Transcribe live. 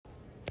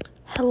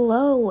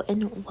Hello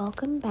and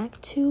welcome back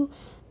to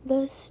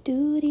the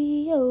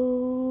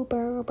studio.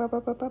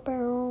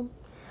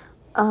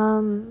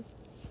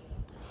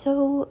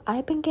 So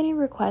I've been getting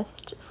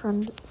requests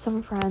from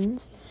some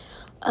friends.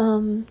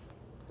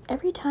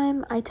 Every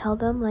time I tell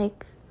them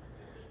like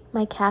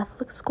my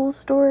Catholic school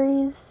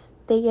stories,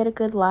 they get a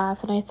good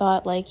laugh, and I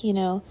thought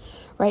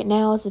right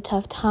now is a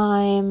tough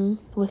time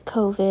with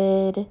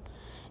COVID,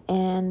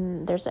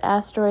 and there's an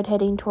asteroid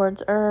heading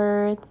towards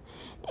Earth,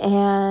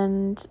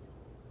 and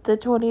the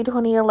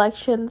 2020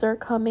 elections are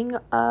coming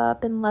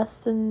up in less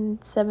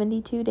than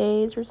 72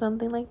 days or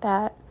something like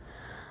that.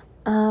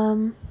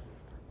 All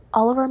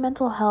of our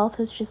mental health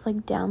is just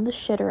down the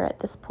shitter at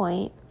this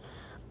point.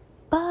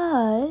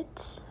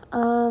 But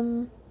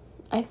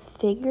I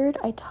figured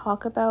I'd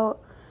talk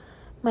about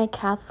my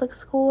Catholic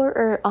school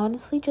or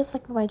honestly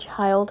just my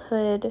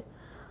childhood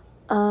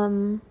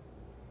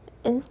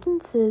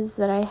instances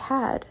that I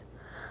had.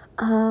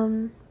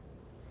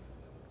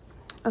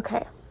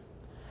 Okay.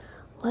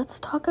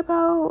 Let's talk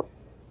about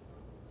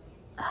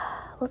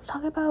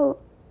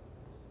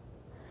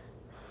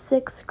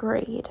 6th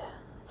grade.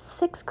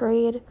 6th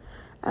grade,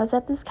 I was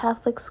at this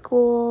Catholic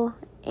school,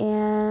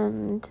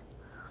 and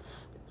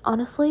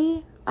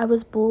honestly, I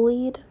was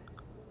bullied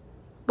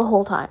the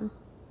whole time.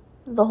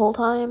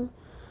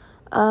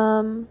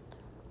 And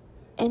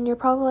you're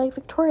probably like,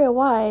 Victoria,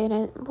 why?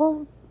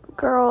 And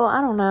girl, I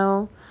don't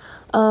know.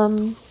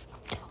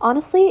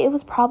 Honestly, it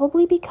was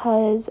probably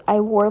because I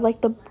wore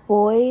the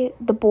boy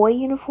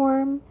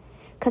uniform,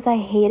 because I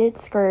hated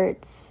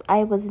skirts.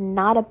 I was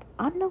not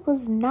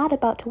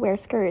about to wear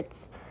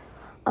skirts.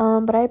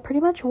 But I pretty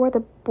much wore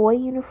the boy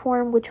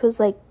uniform, which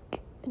was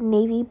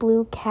navy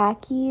blue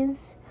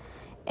khakis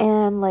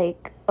and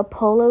a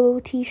polo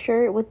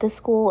t-shirt with the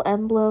school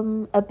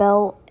emblem, a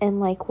belt, and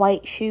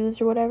white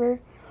shoes or whatever.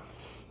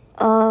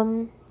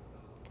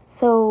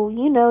 So,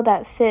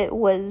 that fit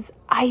was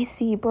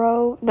icy,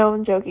 bro. No,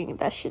 I'm joking.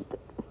 That shit,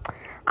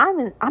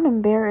 I'm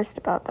embarrassed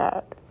about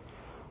that.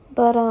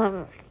 But,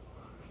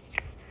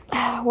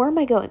 where am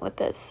I going with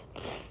this?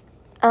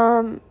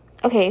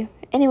 Okay.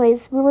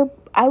 Anyways,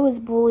 I was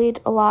bullied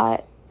a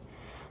lot.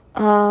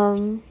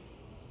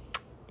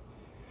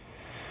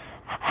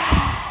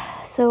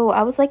 So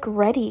I was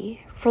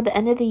ready for the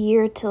end of the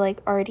year to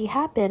already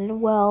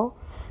happen. Well,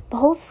 the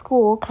whole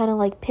school kind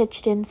of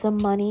pitched in some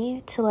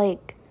money to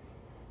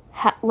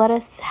let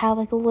us have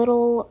a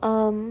little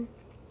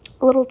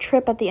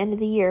trip at the end of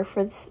the year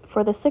for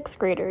the 6th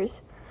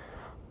graders.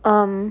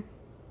 And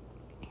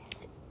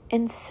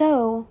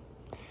so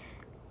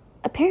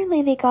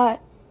apparently they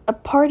got a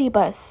party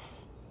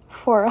bus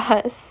for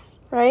us,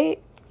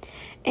 right?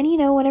 And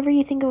whenever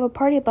you think of a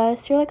party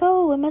bus, you're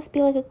oh, it must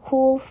be a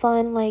cool,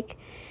 fun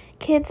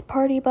kids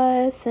party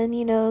bus, and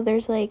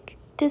there's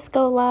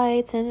disco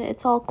lights and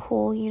it's all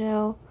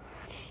cool.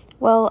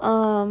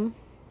 Well,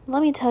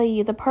 let me tell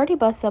you, the party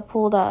bus that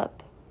pulled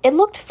up, it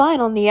looked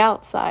fine on the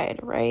outside,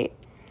 right?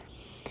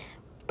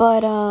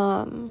 But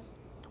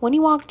when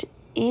you walked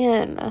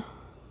in,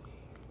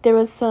 there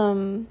was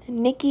some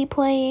Nicki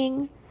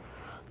playing,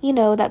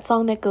 that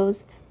song that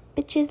goes,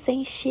 bitches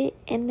ain't shit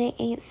and they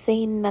ain't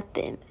saying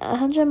nothing.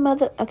 100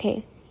 mother...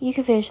 Okay, you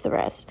can finish the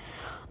rest.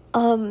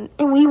 And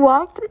we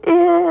walked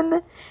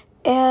in,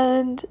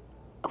 and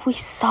we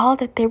saw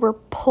that there were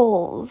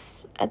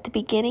poles at the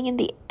beginning and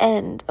the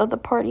end of the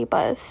party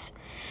bus.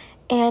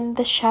 And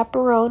the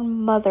chaperone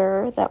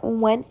mother that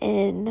went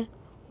in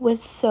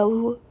was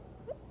so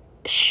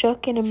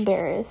shook and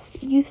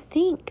embarrassed. You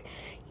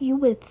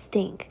would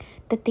think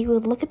that they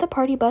would look at the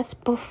party bus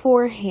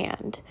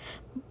beforehand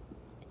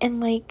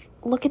and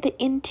look at the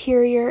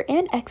interior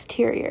and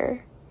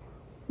exterior.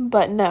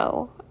 But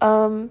no.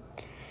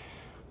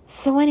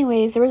 So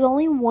anyways, there was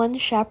only one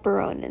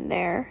chaperone in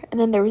there, and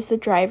then there was the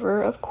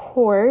driver, of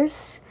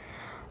course.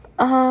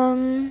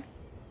 So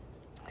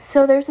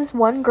there's this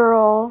one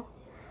girl,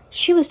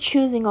 she was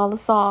choosing all the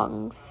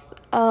songs.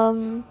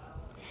 And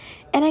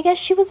I guess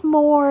she was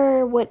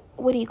more, what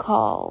do you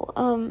call,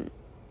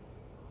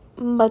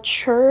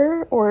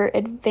 mature or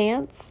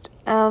advanced.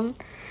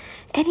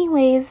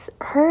 Anyways,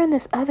 her and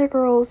this other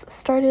girls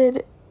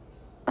started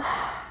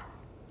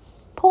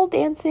pole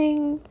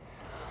dancing,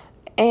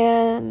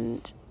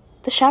 and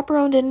the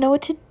chaperone didn't know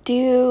what to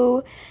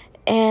do,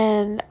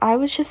 and I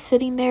was just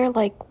sitting there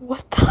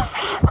what the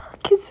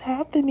fuck is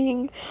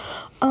happening?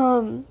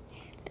 And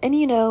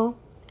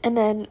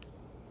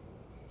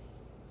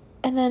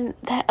then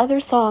that other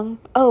song,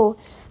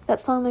 that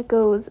song that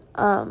goes,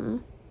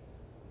 I'm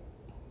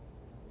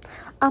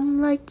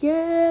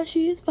yeah,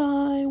 she's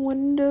fine,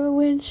 wonder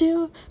when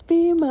she'll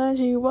be mine,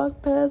 she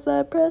walked past,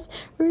 I press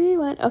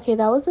rewind. Okay,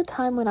 that was the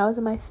time when I was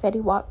in my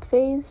Fetty Wap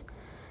phase,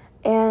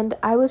 and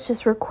I was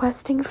just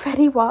requesting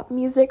Fetty Wap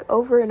music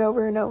over and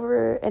over and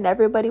over, and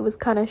everybody was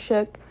kind of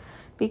shook,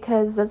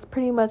 because that's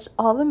pretty much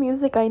all the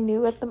music I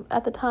knew at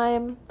the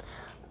time.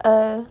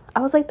 I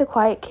was the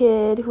quiet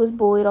kid who was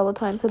bullied all the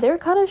time, so they were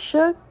kind of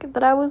shook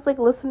that I was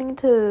listening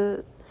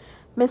to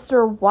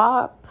Mr.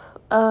 Wap.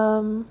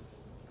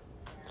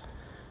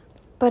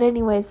 But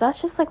anyways,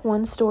 that's just like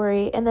one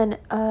story. And then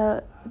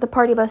the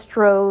party bus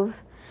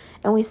drove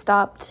and we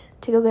stopped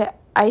to go get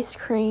ice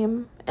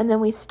cream. And then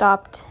we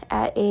stopped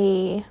at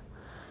a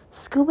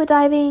scuba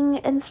diving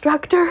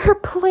instructor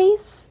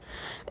place.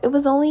 It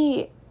was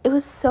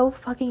so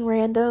fucking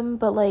random,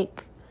 but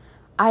like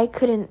I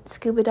couldn't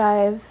scuba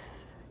dive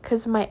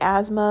because of my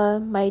asthma.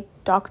 My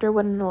doctor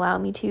wouldn't allow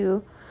me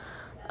to,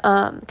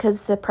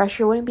 because the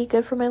pressure wouldn't be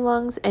good for my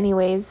lungs.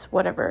 Anyways,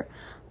 whatever.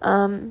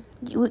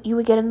 You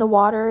would get in the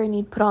water and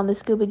you'd put on the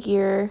scuba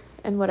gear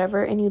and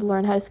whatever, and you'd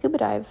learn how to scuba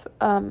dive.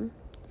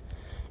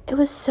 It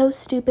was so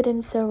stupid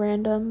and so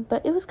random,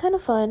 but it was kind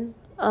of fun.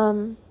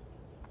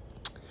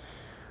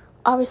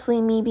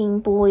 Obviously, me being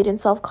bullied and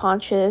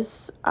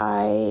self-conscious,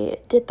 I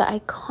did the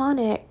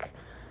iconic,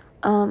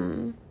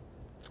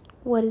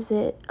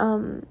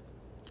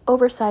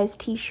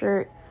 oversized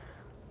t-shirt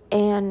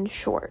and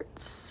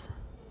shorts.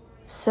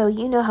 So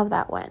you know how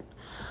that went.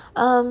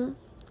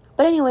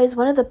 But anyways,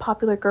 one of the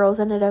popular girls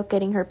ended up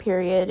getting her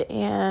period,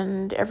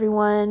 and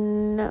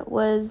everyone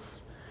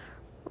was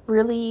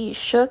really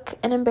shook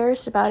and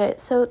embarrassed about it.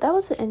 So that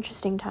was an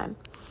interesting time.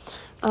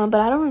 But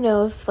I don't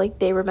know if like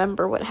they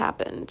remember what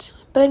happened.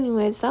 But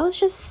anyways, that was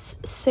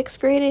just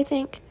 6th grade, I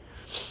think.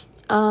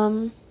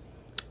 And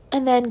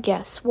then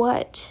guess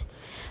what?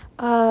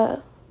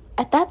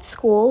 At that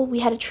school, we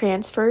had to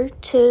transfer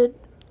to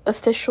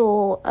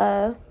official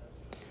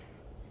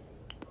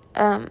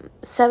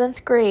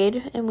 7th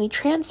grade, and we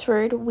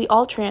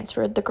all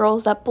transferred. The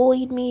girls that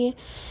bullied me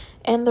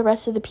and the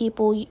rest of the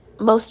people,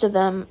 most of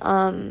them,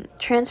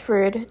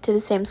 transferred to the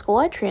same school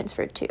I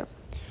transferred to.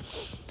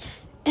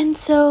 And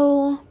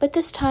so, but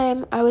this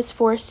time I was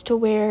forced to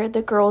wear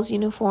the girls'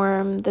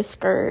 uniform, the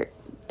skirt,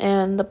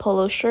 and the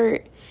polo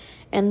shirt,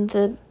 and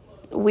the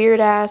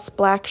weird-ass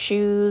black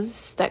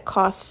shoes that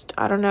cost,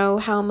 I don't know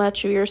how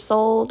much of your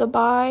soul to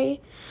buy.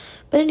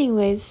 But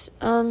anyways,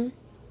 I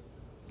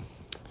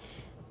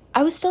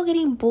was still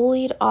getting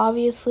bullied,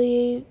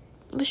 obviously.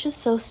 It was just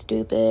so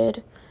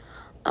stupid.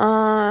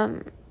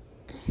 But,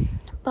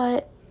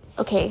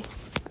 okay.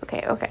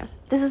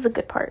 This is the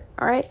good part,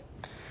 alright?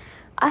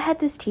 I had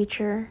this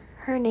teacher.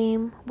 Her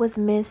name was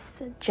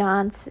Miss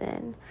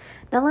Johnson.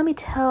 Now, let me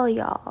tell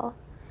y'all,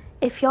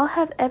 if y'all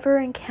have ever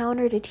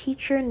encountered a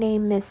teacher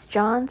named Miss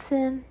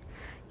Johnson,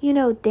 you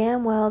know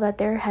damn well that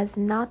there has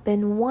not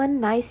been one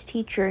nice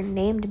teacher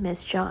named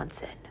Miss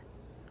Johnson.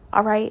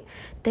 Alright?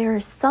 There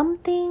is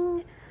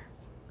something,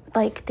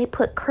 like, they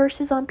put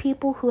curses on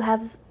people who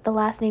have the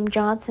last name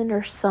Johnson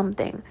or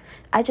something.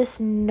 I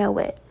just know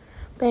it.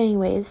 But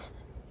anyways,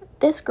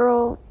 this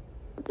old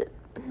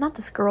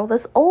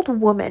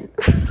woman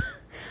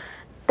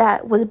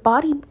that was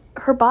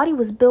her body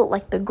was built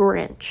like the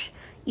Grinch.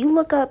 You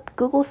look up,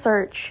 Google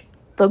search,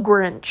 the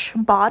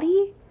Grinch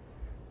body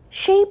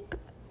shape,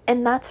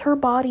 and that's her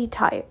body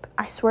type.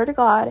 I swear to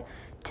God,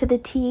 to the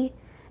T,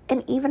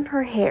 and even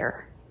her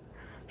hair.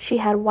 She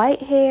had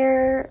white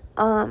hair,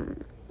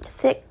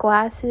 thick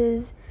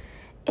glasses,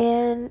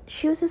 and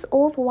she was this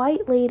old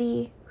white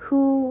lady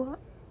who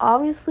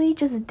obviously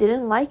just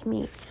didn't like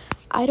me.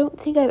 I don't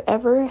think I've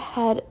ever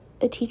had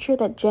a teacher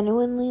that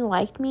genuinely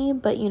liked me,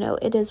 but you know,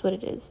 it is what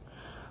it is.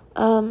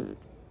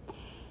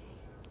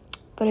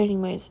 But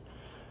anyways,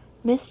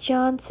 Miss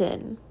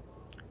Johnson,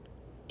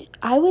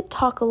 I would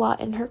talk a lot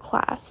in her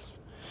class,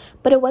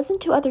 but it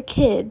wasn't to other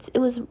kids. It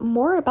was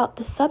more about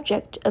the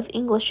subject of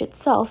English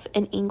itself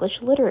and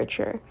English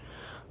literature.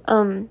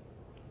 I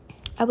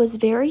was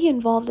very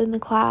involved in the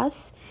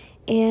class,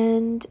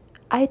 and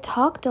I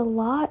talked a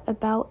lot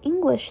about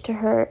English to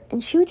her,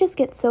 and she would just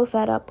get so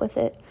fed up with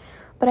it.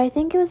 But I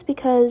think it was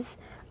because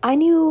I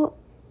knew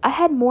I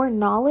had more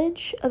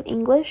knowledge of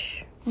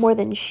English more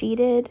than she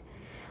did.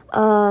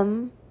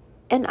 And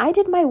I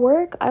did my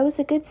work. I was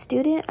a good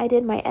student. I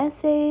did my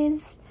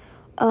essays.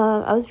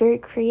 I was very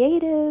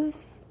creative.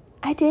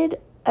 I did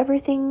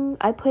everything.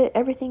 I put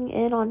everything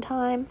in on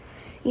time,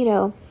 you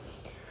know.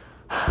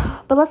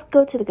 But let's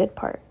go to the good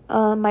part.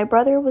 My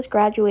brother was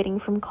graduating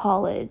from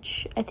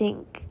college, I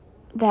think,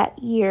 that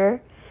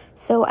year.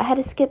 So I had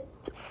to skip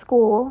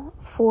school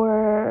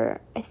for,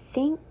 I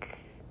think,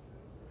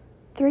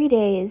 3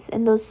 days.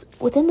 And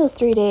within those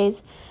 3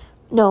 days,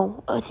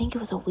 no, I think it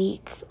was a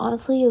week.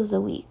 Honestly, it was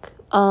a week.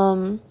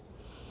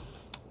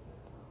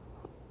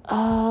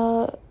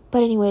 But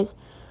anyways,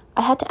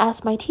 I had to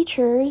ask my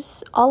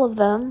teachers, all of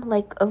them,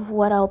 like, of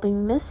what I'll be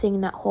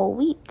missing that whole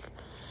week.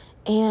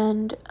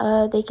 And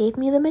they gave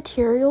me the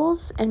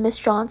materials, and Miss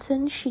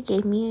Johnson, she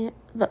gave me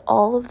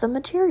all of the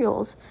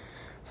materials.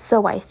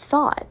 So I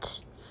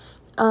thought.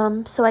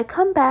 So I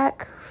come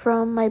back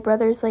from my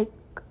brother's, like,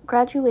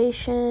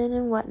 graduation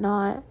and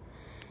whatnot,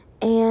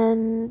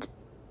 and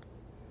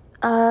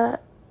I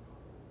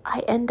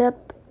end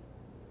up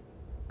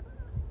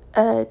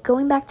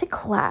going back to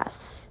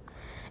class,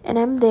 and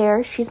I'm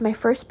there. She's my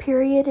first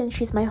period, and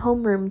she's my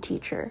homeroom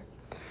teacher.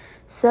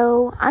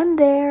 So I'm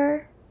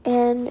there,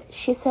 and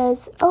she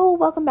says, "Oh,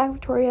 welcome back,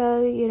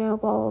 Victoria," you know,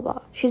 blah, blah,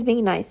 blah. She's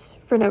being nice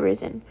for no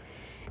reason.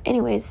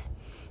 Anyways,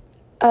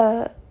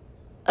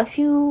 a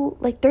few,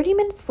 like 30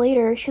 minutes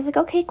later, she was like,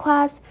 okay,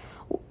 class,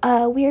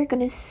 we are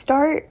going to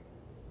start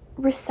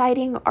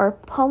reciting our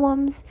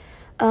poems.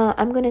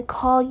 I'm going to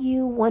call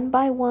you one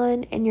by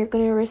one, and you're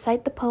going to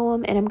recite the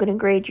poem, and I'm going to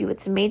grade you.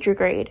 It's a major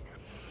grade.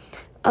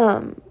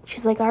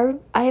 She's like,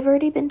 I've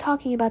already been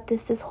talking about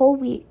this whole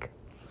week.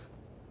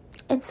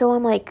 And so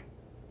I'm like,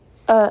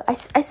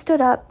 I stood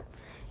up,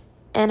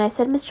 and I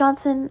said, Miss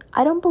Johnson,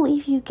 I don't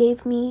believe you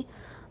gave me,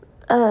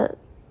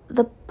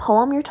 the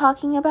poem you're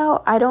talking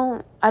about. I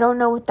don't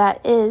know what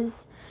that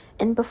is.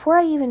 And before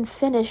I even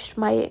finished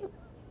me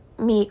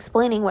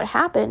explaining what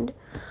happened,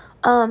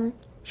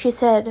 she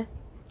said,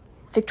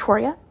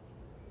 Victoria,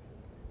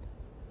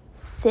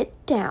 sit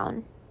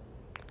down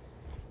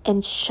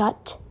and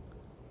shut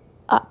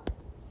up.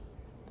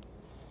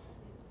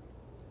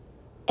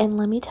 And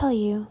let me tell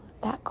you,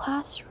 that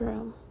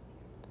classroom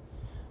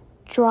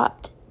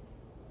dropped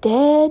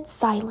dead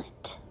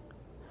silent.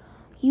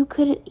 You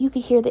could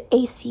hear the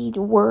AC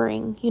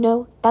whirring,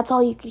 that's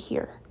all you could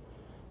hear.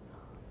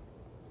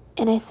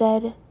 And I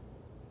said,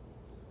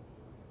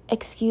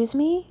 excuse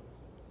me?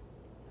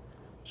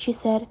 She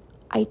said,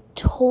 I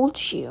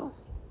told you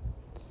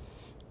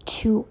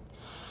to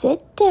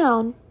sit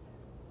down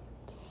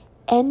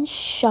and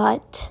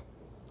shut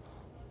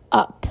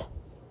up.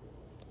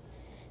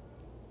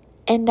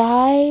 And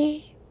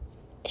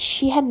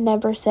she had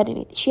never said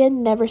anything. She had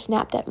never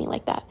snapped at me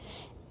like that,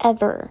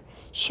 ever.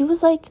 She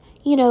was like,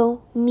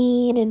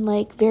 mean and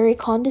like very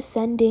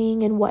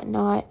condescending and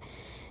whatnot.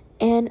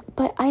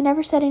 But I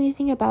never said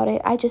anything about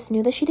it. I just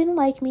knew that she didn't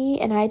like me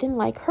and I didn't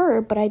like her,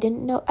 but I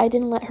didn't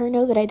let her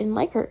know that I didn't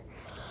like her.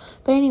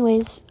 But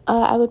anyways,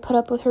 I would put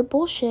up with her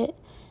bullshit.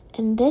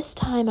 And this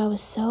time I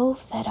was so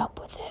fed up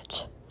with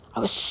it.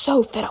 I was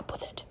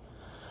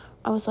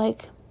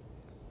like,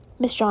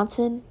 Miss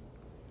Johnson,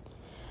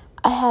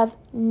 I have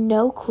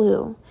no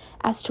clue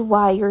as to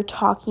why you're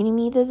talking to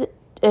me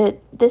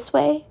this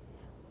way.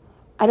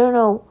 I don't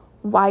know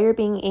why you're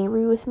being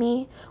angry with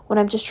me when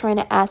I'm just trying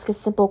to ask a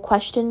simple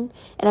question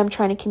and I'm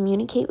trying to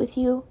communicate with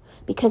you,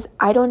 because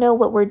I don't know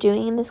what we're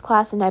doing in this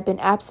class and I've been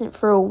absent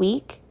for a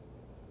week.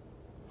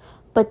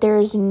 But there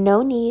is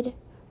no need.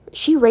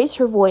 She raised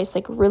her voice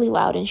like really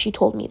loud and she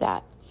told me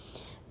that.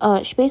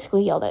 She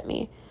basically yelled at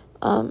me.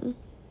 I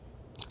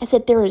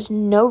said, there is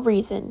no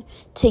reason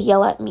to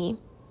yell at me.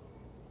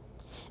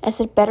 I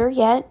said, better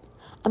yet,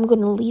 I'm going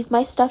to leave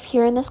my stuff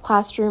here in this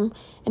classroom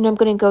and I'm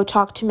going to go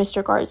talk to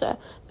Mr. Garza.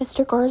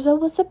 Mr. Garza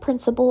was the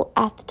principal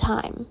at the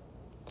time.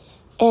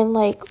 And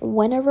like,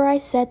 whenever I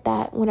said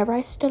that, whenever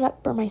I stood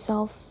up for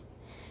myself,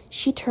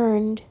 she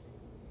turned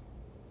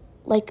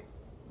like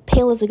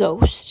pale as a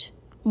ghost,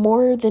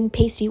 more than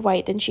pasty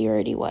white than she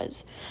already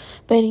was.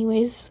 But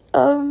anyways,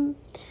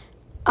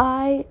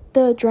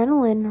 the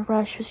adrenaline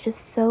rush was just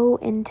so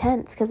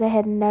intense because I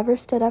had never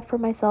stood up for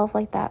myself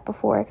like that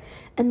before.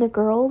 And the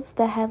girls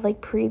that had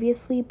like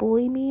previously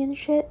bullied me and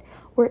shit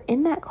were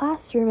in that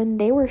classroom and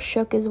they were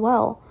shook as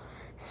well.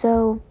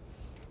 So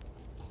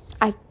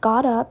I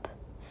got up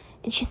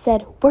and she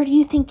said, where do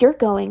you think you're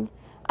going?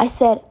 I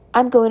said,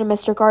 I'm going to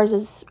Mr.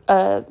 Garza's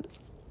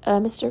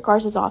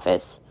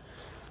office.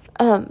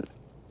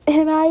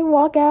 And I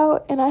walk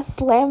out and I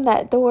slam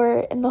that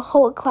door and the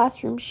whole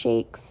classroom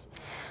shakes.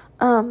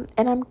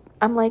 And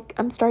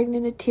I'm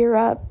starting to tear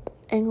up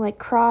and like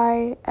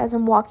cry as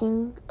I'm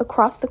walking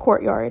across the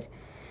courtyard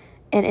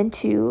and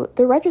into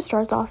the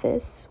registrar's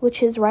office,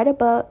 which is right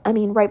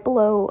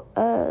below,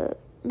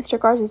 Mr.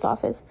 Garza's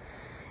office.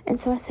 And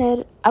so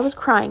I was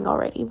crying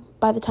already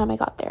by the time I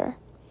got there.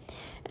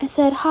 I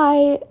said,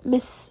 hi,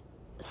 Miss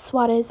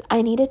Suarez,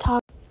 I need to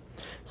talk.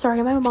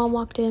 Sorry, my mom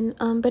walked in.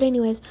 But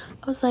anyways,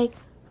 I was like,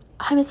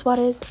 hi, Miss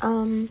Suarez,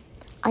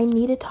 I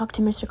need to talk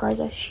to Mr.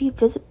 Garza. She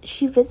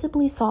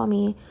visibly saw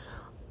me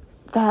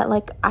that,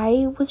 like,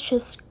 I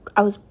was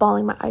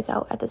bawling my eyes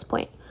out at this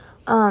point.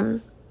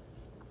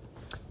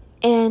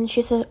 And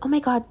she said, oh my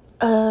God,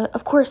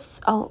 of course,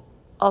 I'll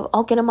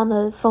get him on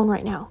the phone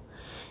right now.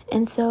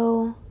 And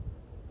so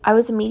I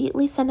was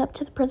immediately sent up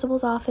to the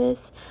principal's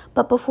office.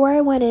 But before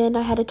I went in,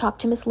 I had to talk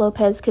to Miss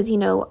Lopez because,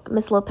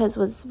 Miss Lopez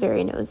was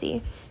very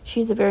nosy.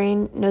 She's a very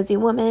nosy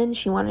woman.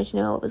 She wanted to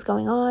know what was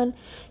going on.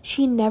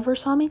 She never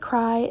saw me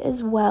cry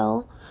as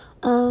well.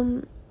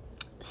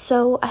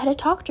 So I had to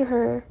talk to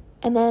her.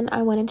 And then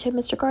I went into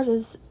Mr.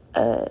 Garza's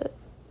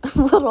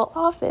little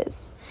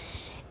office.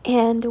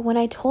 And when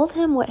I told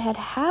him what had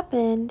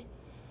happened,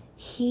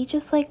 he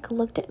just, like,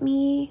 looked at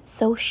me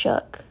so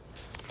shook.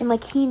 And,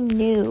 like, he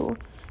knew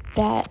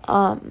that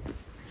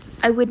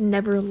I would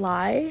never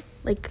lie.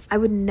 Like, I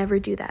would never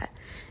do that.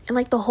 And,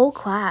 like, the whole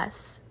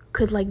class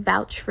could, like,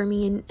 vouch for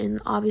me and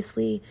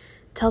obviously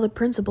tell the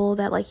principal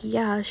that, like,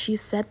 yeah, she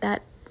said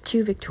that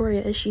to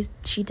Victoria. She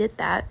did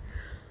that.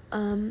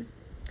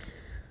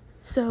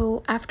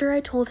 So after I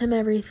told him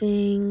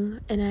everything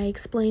and I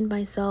explained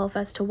myself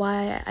as to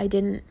why I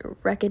didn't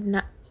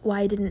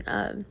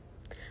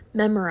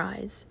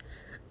memorize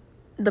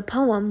the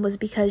poem, was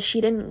because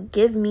she didn't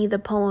give me the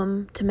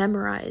poem to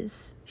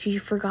memorize. She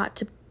forgot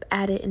to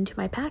add it into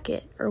my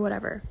packet or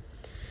whatever.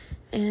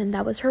 and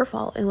that was her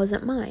fault. It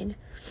wasn't mine.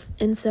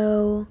 And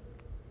so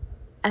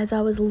as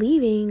I was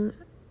leaving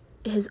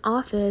his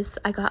office,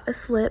 I got a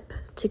slip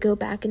to go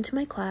back into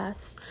my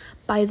class.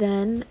 By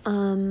then,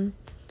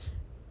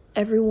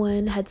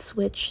 everyone had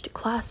switched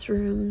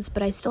classrooms,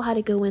 but I still had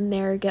to go in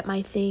there, get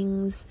my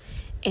things,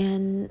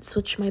 and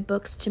switch my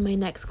books to my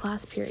next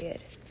class period.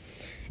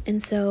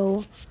 And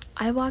so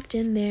I walked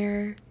in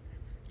there,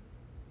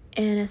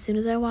 and as soon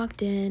as I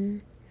walked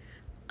in,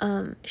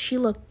 she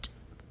looked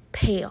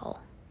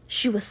pale.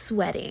 She was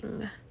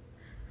sweating.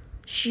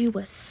 She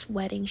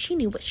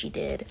knew what she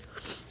did.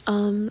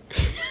 And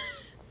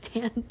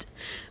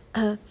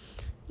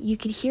you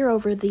could hear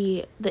over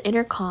the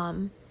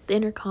intercom. The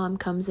intercom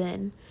comes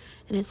in,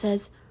 and it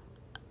says,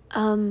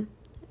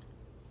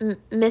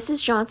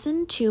 Mrs.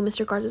 Johnson to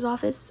Mr. Garza's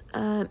office.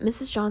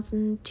 Mrs.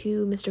 Johnson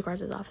to Mr.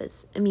 Garza's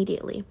office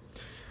immediately.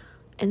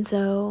 And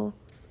so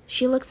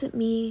she looks at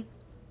me.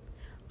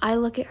 I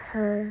look at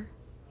her,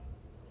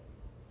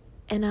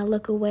 and I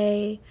look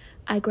away.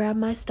 I grab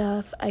my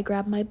stuff. I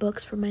grab my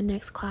books for my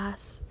next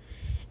class,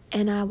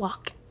 and I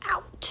walk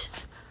out.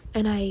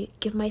 And I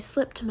give my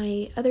slip to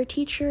my other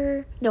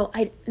teacher. No,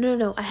 I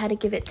had to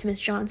give it to Miss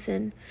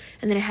Johnson,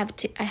 and then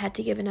I had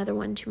to give another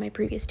one to my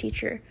previous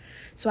teacher.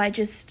 So I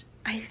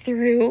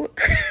threw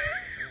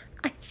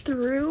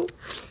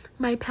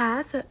my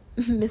pass at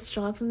Miss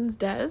Johnson's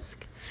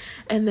desk,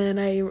 and then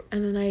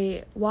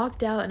I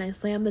walked out, and I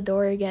slammed the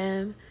door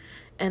again,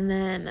 and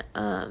then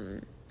I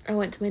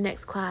went to my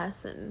next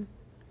class, and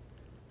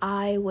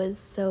I was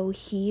so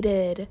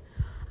heated.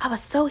 I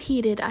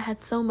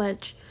had so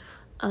much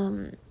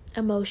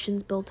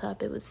emotions built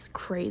up. It was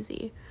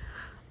crazy.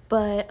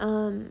 But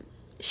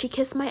she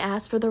kissed my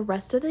ass for the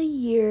rest of the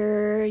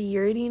year. You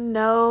already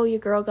know your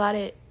girl got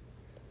it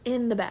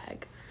in the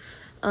bag.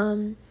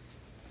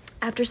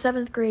 After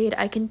 7th grade,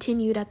 I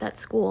continued at that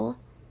school,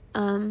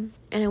 and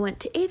I went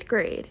to 8th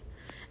grade.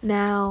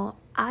 Now,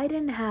 I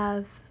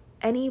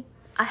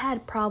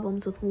had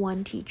problems with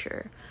one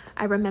teacher.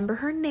 I remember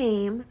her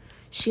name.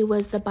 She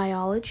was the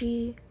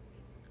biology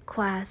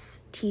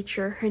class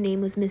teacher. Her name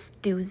was Miss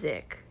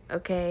Duzick,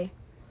 okay?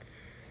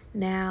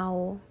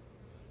 Now,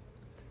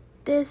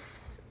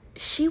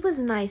 she was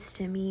nice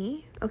to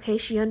me, okay?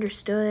 She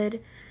understood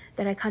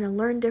that I kind of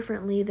learned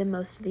differently than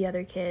most of the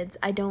other kids.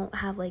 I don't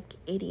have, like,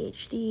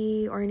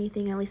 ADHD or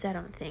anything, at least I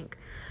don't think.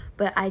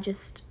 But I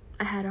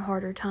had a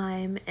harder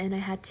time, and I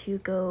had to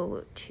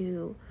go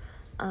to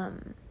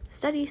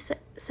study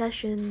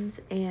sessions,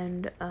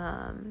 and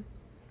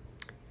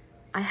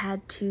I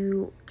had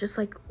to just,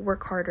 like,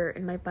 work harder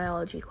in my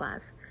biology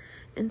class.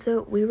 And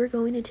so we were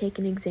going to take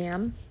an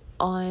exam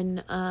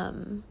on,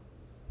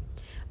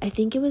 I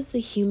think it was the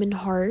human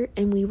heart,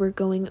 and we were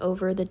going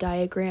over the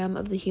diagram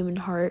of the human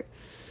heart.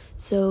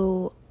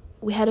 So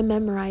we had to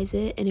memorize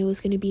it, and it was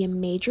going to be a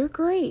major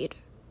grade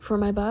for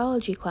my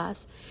biology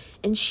class.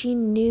 And she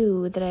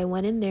knew that I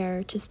went in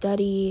there to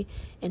study,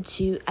 and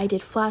I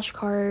did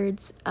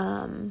flashcards.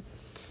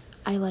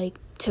 I, like,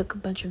 took a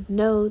bunch of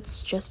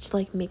notes just to,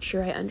 like, make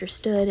sure I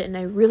understood, and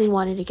I really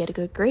wanted to get a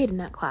good grade in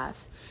that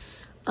class.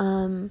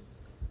 And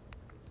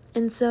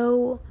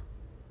so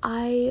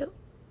I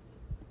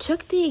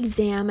took the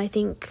exam, I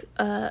think,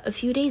 a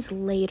few days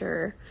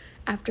later,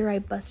 after I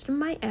busted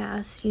my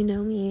ass, you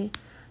know me.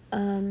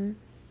 And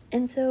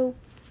so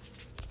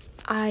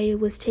I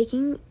was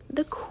taking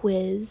the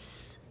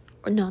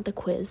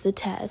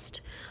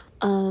test,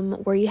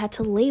 where you had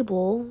to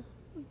label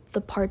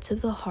the parts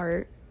of the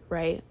heart,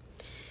 right?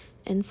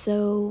 And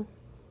so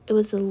it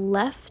was the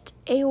left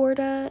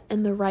aorta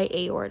and the right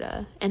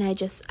aorta, and I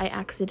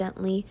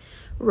accidentally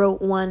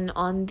wrote one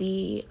on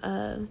the,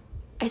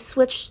 I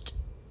switched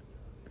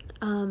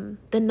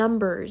the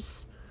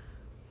numbers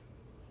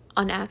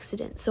on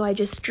accident, so I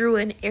just drew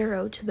an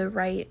arrow to the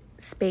right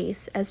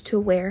space as to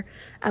where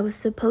I was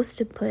supposed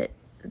to put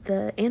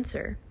the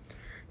answer.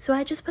 So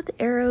I just put the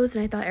arrows,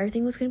 and I thought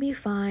everything was going to be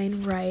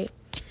fine, right?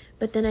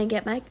 But then I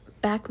get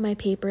back my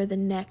paper the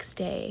next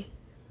day,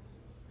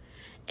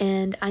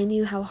 and I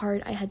knew how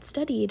hard I had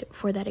studied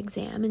for that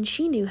exam, and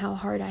she knew how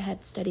hard I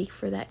had studied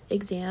for that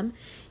exam,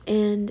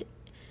 and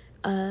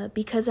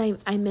because I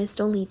missed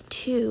only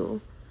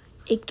 2,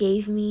 it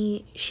gave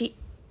me,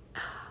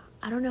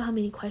 I don't know how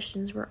many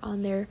questions were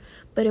on there,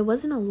 but it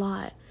wasn't a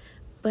lot,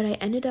 but I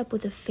ended up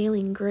with a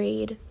failing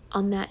grade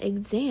on that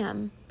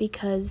exam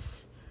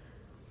because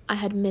I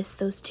had missed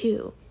those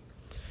 2.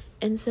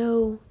 And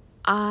so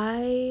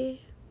I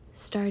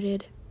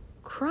started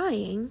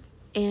crying,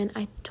 and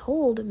I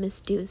told Miss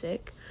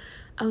Duzick,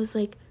 I was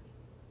like,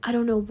 I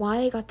don't know why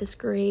I got this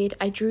grade.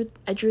 I drew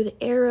the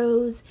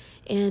arrows,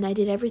 and I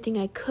did everything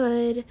I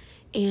could,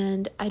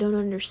 and I don't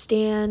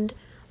understand.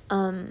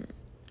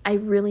 I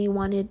really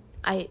wanted,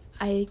 I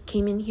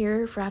came in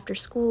here for after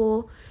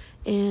school,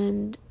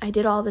 and I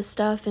did all this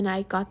stuff, and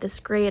I got this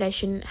grade I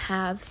shouldn't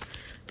have.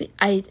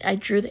 I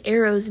drew the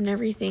arrows and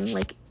everything,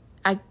 like,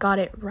 I got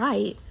it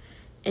right.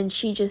 And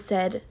she just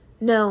said,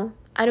 no,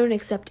 I don't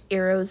accept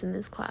arrows in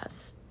this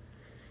class.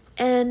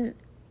 And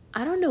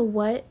I don't know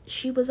what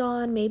she was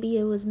on. Maybe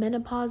it was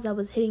menopause that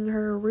was hitting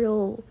her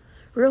real,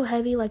 real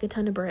heavy, like a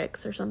ton of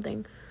bricks or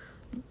something.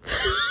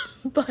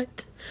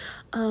 But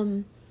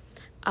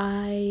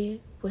I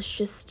was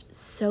just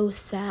so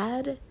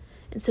sad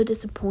and so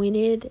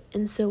disappointed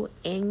and so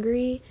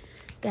angry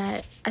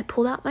that I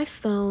pulled out my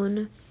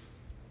phone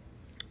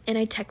and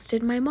I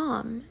texted my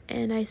mom,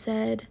 and I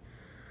said,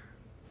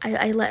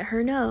 I let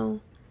her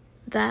know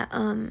that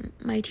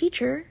my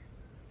teacher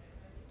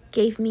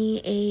gave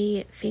me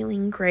a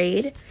failing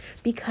grade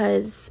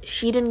because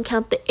she didn't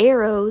count the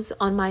arrows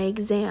on my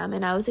exam,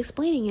 and I was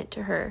explaining it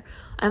to her.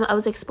 I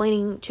was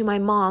explaining to my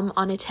mom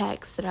on a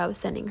text that I was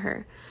sending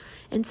her.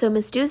 And so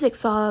Miss Duzick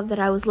saw that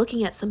I was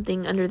looking at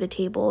something under the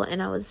table,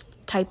 and I was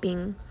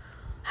typing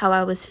how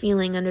I was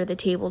feeling under the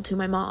table to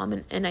my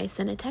mom, and I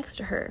sent a text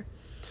to her.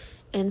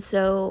 And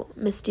so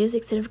Miss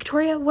Duzick said,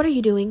 "Victoria, what are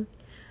you doing?"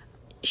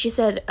 She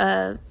said,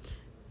 I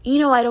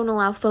don't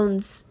allow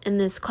phones in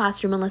this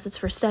classroom unless it's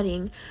for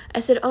studying." I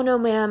said, "Oh, no,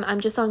 ma'am,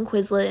 I'm just on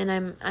Quizlet,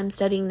 and I'm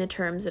studying the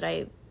terms that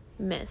I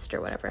missed,"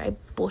 or whatever. I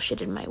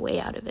bullshitted my way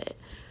out of it.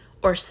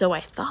 Or so I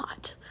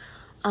thought.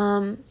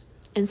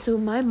 And so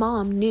my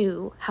mom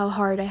knew how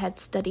hard I had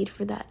studied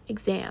for that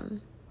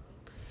exam.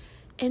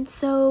 And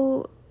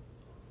so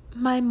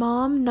my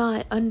mom,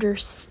 not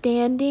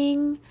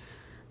understanding,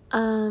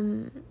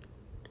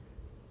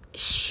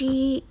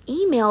 she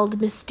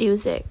emailed Miss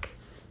Duzick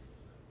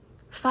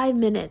 5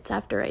 minutes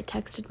after I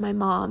texted my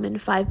mom,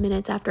 and 5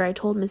 minutes after I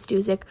told Miss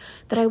Duzick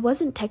that I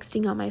wasn't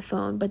texting on my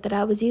phone, but that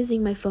I was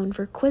using my phone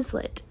for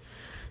Quizlet.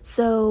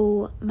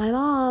 So my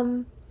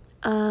mom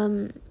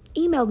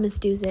emailed Miss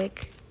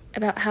Duzick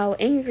about how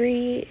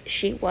angry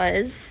she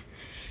was,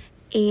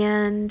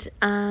 and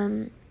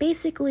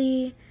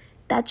basically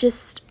that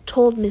just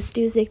told Miss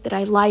Duzick that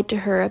I lied to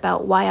her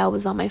about why I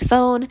was on my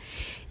phone,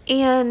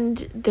 and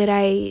that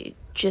I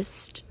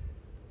just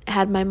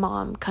had my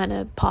mom kind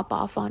of pop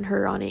off on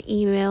her on an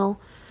email,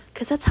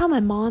 because that's how my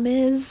mom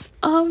is.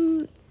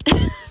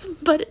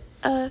 But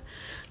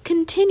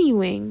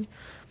continuing,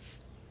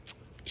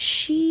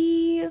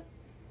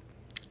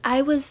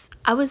 I was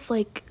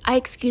like, I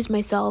excused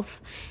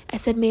myself. I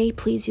said, "May I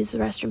please use the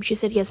restroom?" She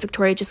said, "Yes,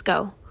 Victoria, just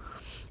go."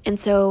 And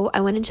so I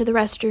went into the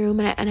restroom,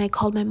 and I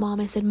called my mom.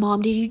 I said,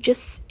 "Mom, did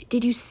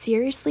you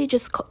seriously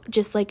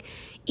just like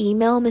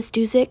email Miss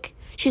Duzick?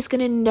 She's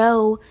gonna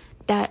know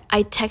that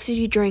I texted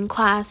you during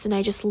class, and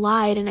I just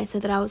lied, and I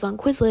said that I was on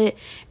Quizlet."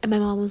 And my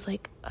mom was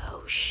like,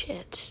 "Oh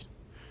shit."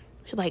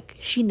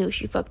 She knew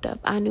she fucked up.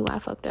 I knew I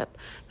fucked up.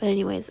 But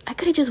anyways, I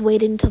could have just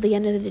waited until the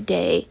end of the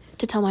day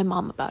to tell my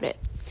mom about it.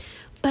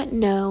 But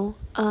no,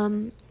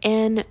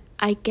 and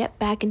I get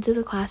back into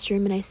the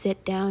classroom, and I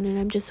sit down, and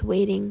I'm just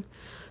waiting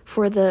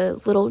for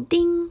the little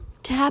ding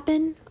to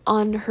happen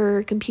on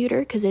her computer,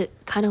 because it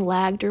kind of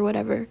lagged or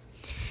whatever.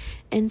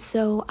 And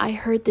so I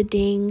heard the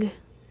ding,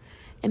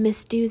 and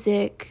Miss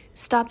Duzick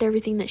stopped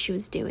everything that she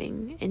was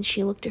doing, and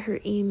she looked at her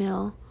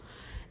email,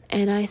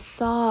 and I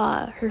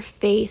saw her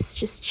face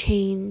just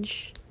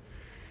change,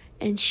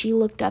 and she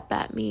looked up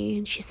at me,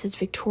 and she says,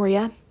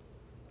 "Victoria,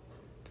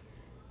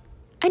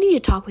 I need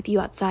to talk with you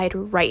outside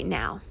right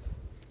now."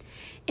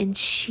 And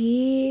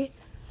she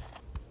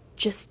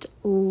just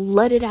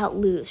let it out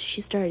loose. She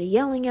started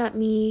yelling at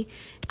me.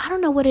 I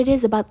don't know what it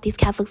is about these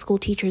Catholic school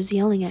teachers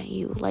yelling at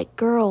you. Like,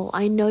 girl,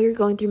 I know you're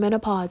going through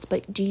menopause,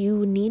 but do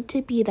you need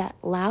to be that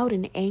loud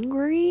and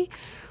angry?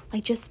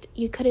 Like,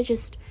 you could have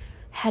just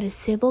had a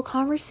civil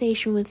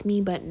conversation with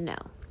me, but no.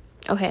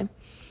 Okay.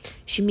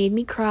 She made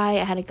me cry.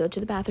 I had to go to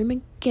the bathroom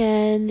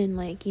again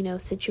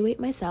and, situate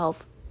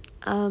myself.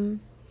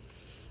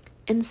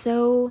 And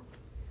so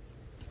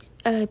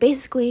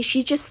basically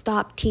she just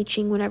stopped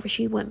teaching whenever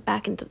she went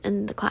back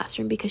in the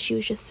classroom, because she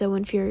was just so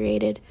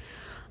infuriated.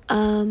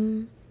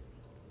 And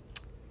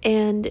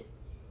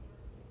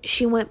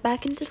she went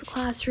back into the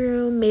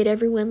classroom, made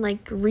everyone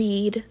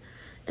read,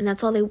 and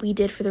that's all that we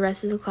did for the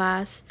rest of the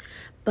class.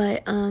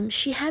 But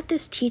she had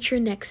this teacher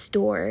next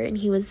door, and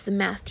he was the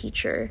math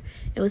teacher.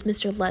 It was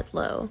Mr.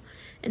 Ludlow.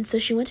 And so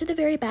she went to the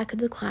very back of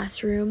the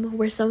classroom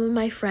where some of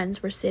my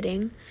friends were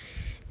sitting,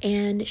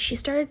 and she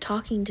started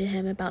talking to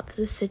him about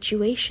the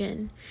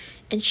situation.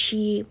 And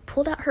she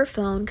pulled out her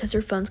phone, because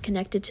her phone's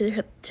connected to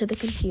the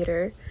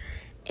computer,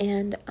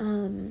 and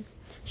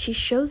she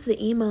shows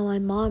the email my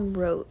mom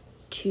wrote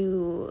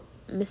to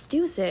Miss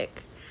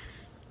Duzick,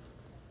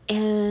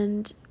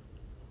 and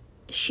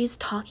she's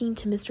talking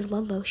to Mr.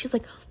 Ludlow. She's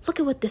like, "Look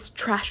at what this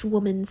trash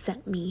woman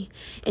sent me."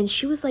 And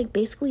she was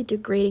basically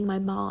degrading my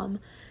mom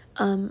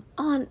on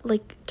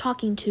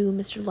talking to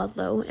Mr.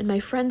 Ludlow, and my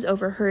friends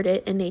overheard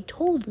it, and they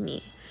told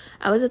me.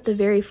 I was at the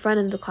very front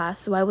of the class,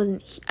 so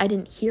I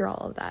didn't hear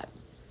all of that,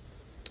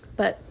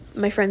 but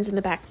my friends in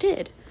the back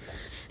did.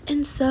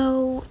 And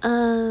so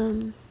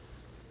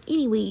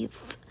anyways,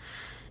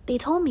 they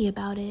told me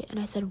about it, and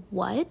I said,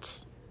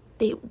 what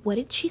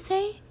did she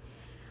say?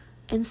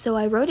 And so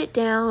I wrote it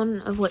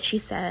down of what she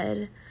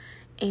said,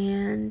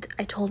 and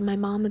I told my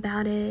mom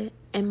about it,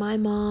 and my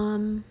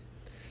mom,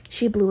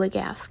 she blew a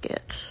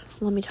gasket.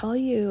 Let me tell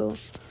you.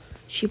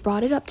 She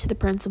brought it up to the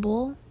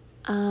principal.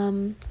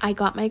 I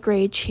got my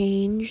grade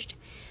changed,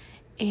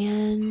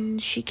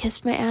 and she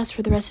kissed my ass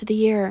for the rest of the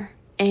year.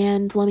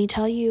 And let me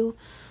tell you,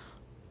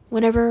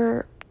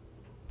 whenever,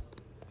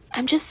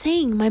 I'm just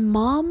saying, my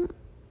mom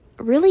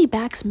really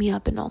backs me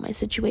up in all my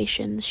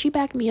situations. She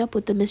backed me up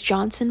with the Miss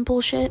Johnson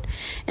bullshit,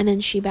 and then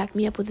she backed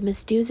me up with the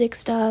Miss Duzick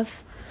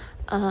stuff.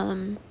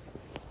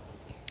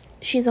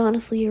 She's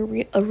honestly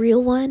a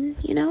real one,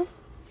 you know?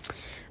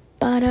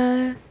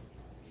 But,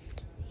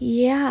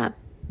 yeah,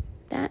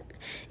 that,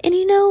 and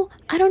you know,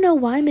 I don't know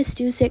why Miss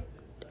Duzick,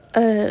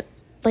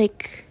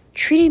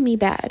 treated me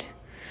bad.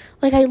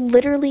 Like, I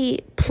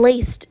literally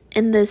placed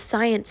in the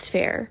science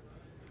fair.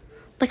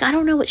 Like, I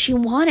don't know what she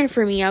wanted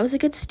from me. I was a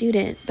good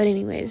student, but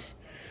anyways,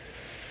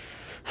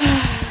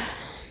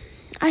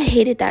 I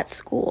hated that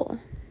school.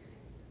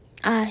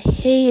 I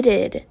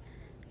hated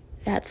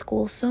that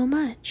school so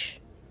much.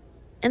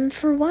 And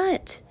for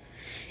what?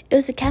 It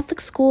was a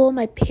Catholic school.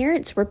 My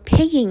parents were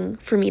paying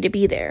for me to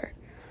be there.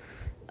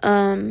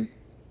 It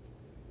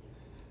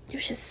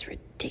was just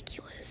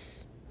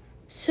ridiculous.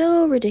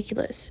 So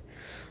ridiculous.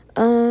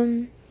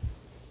 And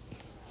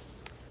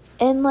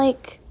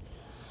like,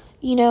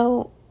 you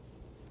know,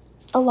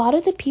 a lot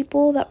of the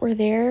people that were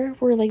there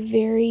were like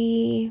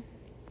very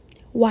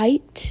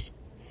white,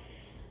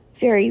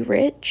 very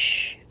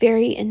rich,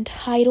 very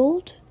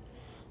entitled.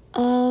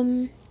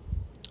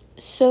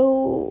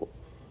 So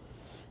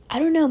I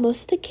don't know,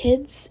 most of the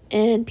kids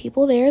and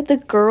people there, the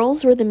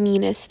girls were the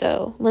meanest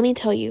though. Let me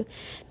tell you,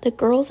 the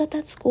girls at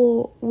that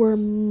school were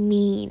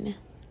mean.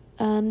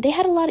 They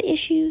had a lot of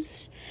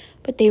issues,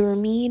 but they were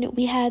mean.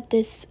 We had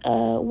this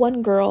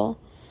one girl,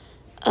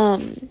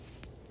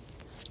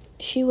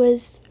 she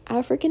was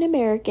African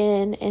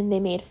American, and they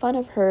made fun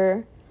of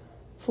her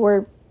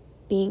for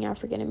being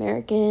African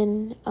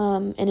American,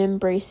 and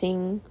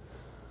embracing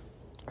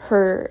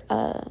her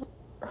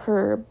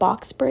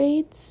box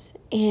braids.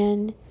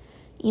 And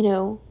you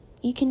know,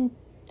 you can,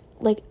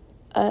 like,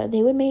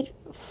 they would make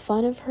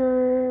fun of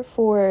her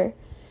for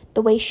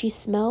the way she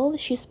smelled.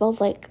 She smelled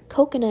like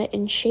coconut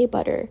and shea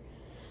butter.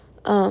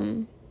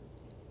 And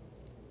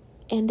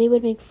they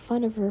would make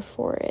fun of her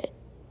for it.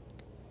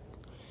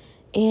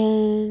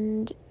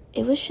 And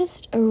it was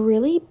just a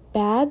really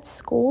bad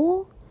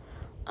school.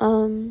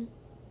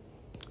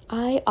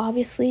 I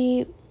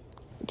obviously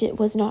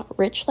was not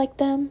rich like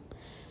them.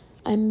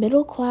 I'm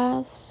middle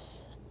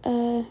class,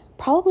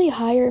 probably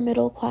higher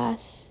middle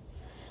class,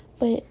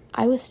 but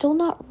I was still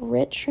not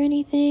rich or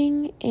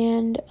anything.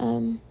 And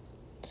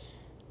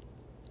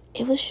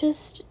it was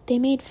just, they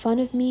made fun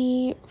of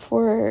me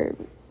for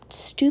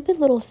stupid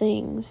little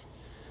things.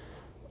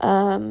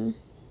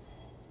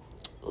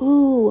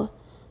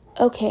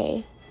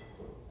 Okay,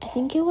 I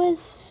think it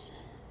was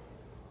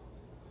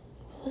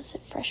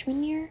it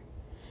freshman year?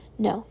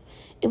 No,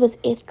 it was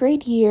 8th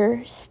grade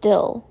year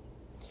still.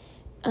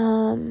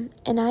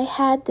 And I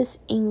had this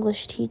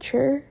English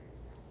teacher.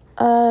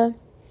 Her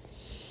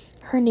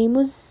name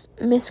was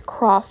Miss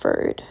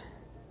Crawford.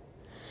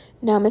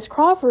 Now, Miss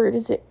Crawford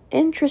is an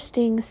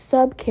interesting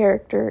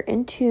sub-character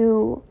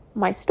into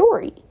my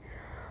story.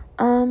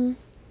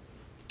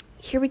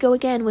 Here we go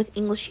again with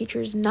English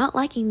teachers not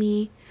liking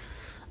me,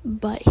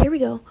 but here we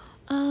go.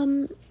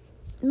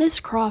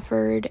 Miss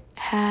Crawford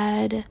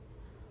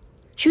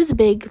she was a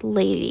big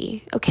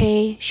lady,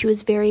 okay? She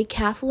was very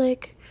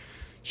Catholic.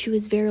 She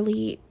was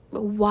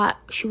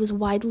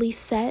widely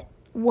set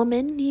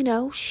woman, you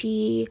know?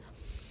 She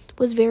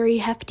was very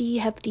hefty.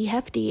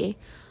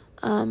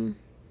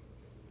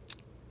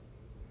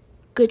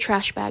 Good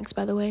trash bags,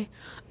 by the way.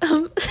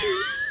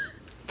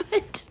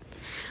 But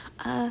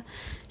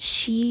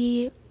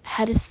she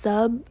had a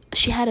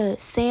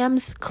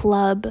Sam's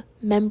Club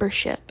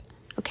membership.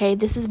 Okay,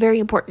 this is very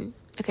important.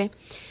 Okay,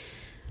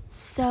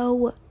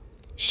 so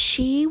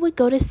she would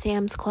go to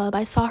Sam's Club.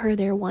 I saw her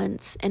there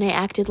once, and I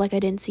acted like I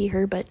didn't see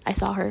her, but I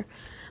saw her.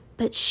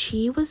 But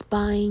she was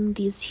buying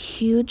these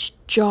huge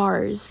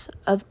jars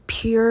of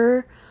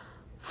pure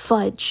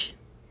fudge,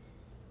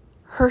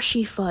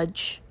 Hershey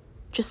fudge,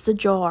 just the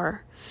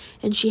jar.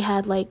 And she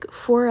had like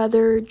 4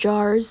 other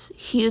jars,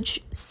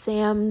 huge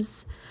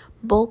Sam's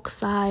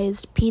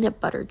bulk-sized peanut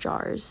butter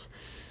jars.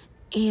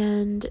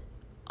 And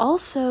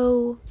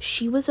also,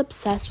 she was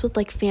obsessed with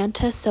like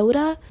Fanta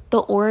soda, the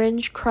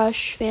Orange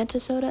Crush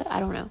Fanta soda. I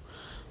don't know.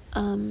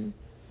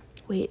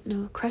 Wait,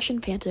 no, Crush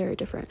and Fanta are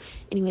different.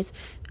 Anyways,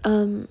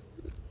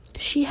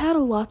 she had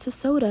lots of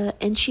soda,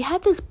 and she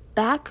had this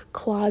back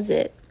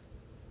closet.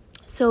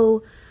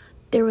 So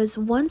there was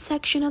one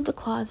section of the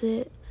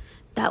closet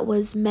that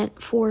was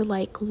meant for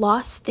like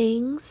lost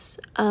things,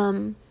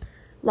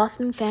 lost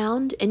and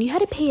found, and you had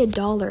to pay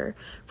 $1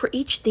 for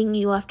each thing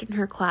you left in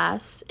her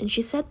class. And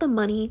she said the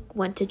money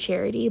went to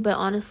charity, but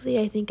honestly,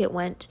 I think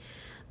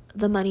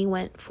the money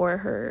went for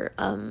her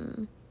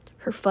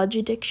fudge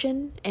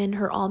addiction and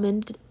her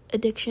almond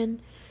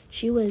addiction.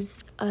 She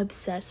was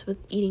obsessed with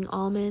eating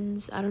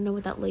almonds. I don't know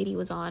what that lady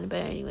was on, but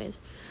anyways,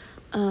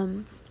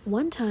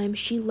 one time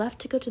she left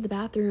to go to the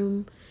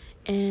bathroom,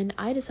 and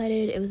I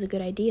decided it was a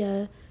good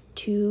idea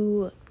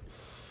to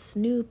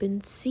snoop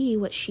and see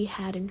what she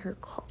had in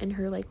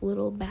her like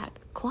little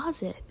back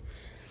closet.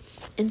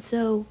 And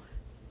so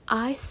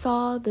I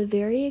saw the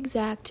very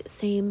exact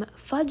same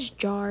fudge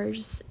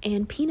jars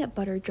and peanut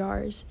butter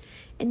jars,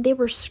 and they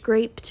were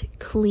scraped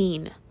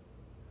clean.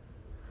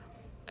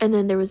 And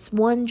then there was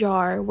one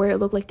jar where it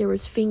looked like there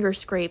was finger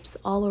scrapes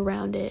all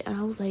around it. And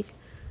I was like,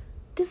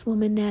 this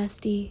woman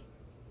nasty.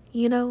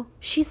 You know,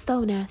 she's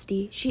so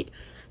nasty.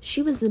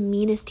 She was the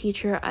meanest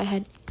teacher I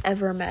had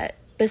ever met,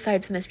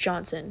 besides Miss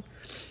Johnson.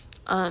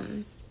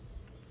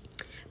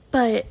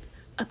 But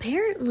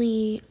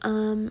apparently,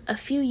 a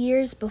few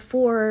years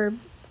before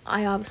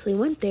I obviously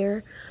went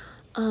there,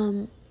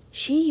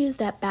 she used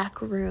that back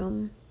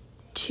room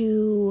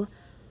she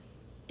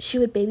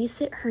would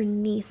babysit her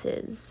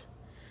nieces.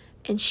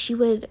 And she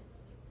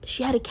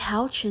had a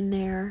couch in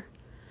there,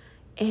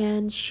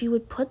 and she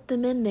would put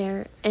them in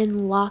there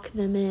and lock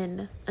them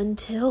in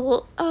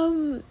until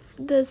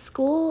the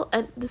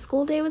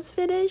school day was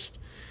finished.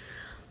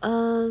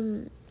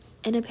 And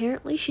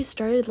apparently she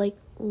started like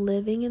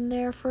living in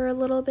there for a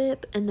little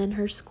bit, and then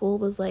her school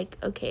was like,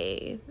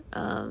 okay,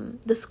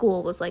 the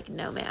school was like,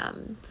 no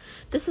ma'am,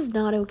 this is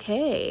not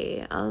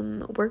okay.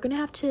 We're gonna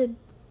have to,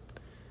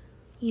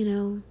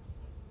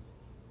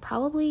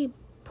 probably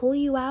pull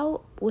you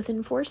out with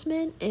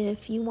enforcement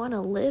if you want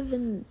to live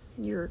in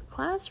your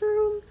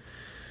classroom.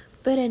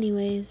 But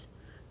anyways,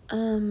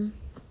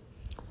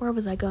 where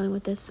was I going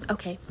with this?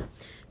 Okay,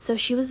 so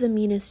she was the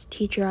meanest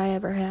teacher I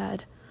ever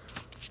had.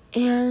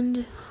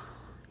 And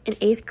in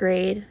 8th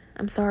grade,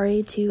 I'm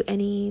sorry to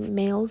any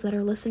males that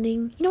are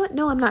listening. You know what?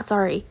 No, I'm not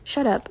sorry.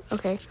 Shut up.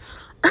 Okay.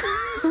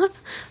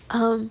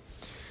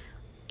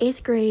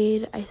 8th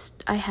grade,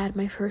 I had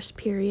my first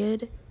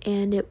period,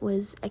 and it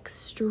was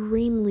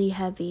extremely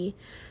heavy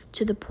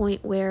to the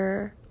point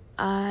where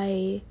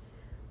I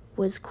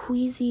was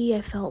queasy.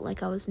 I felt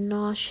like I was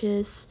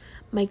nauseous.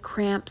 My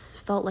cramps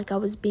felt like I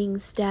was being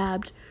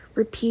stabbed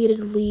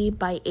repeatedly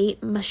by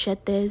 8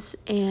 machetes,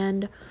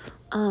 and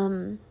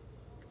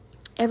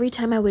every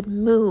time I would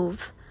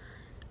move,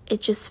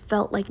 it just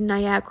felt like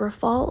Niagara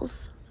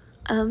Falls.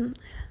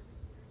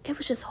 It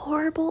was just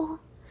horrible.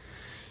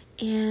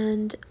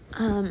 And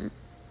I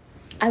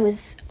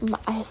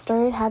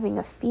started having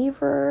a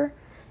fever.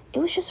 It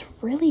was just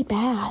really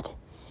bad.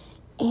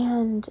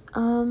 And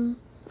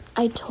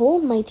I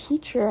told my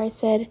teacher, I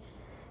said,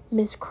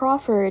 Miss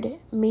Crawford,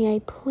 may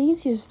I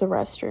please use the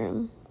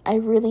restroom? I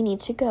really need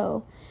to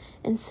go.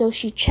 And so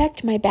she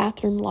checked my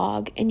bathroom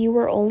log, and you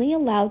were only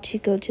allowed to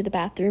go to the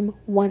bathroom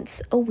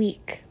once a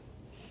week.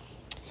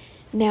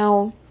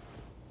 Now,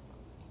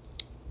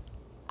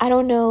 I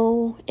don't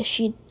know if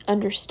she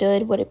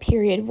understood what a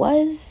period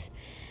was.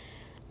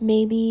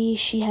 Maybe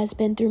she has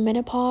been through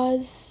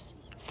menopause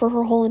for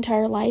her whole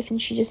entire life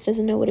and she just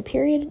doesn't know what a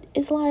period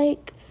is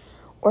like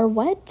or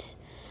what.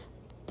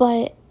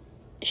 But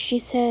she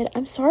said,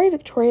 I'm sorry,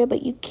 Victoria,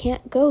 but you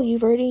can't go.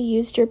 You've already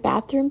used your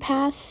bathroom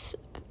pass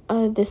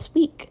this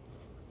week.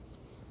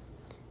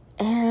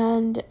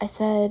 And I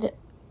said,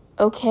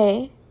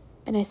 okay.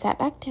 And I sat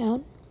back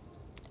down.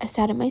 I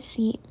sat in my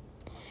seat.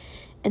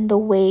 And the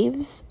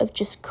waves of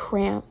just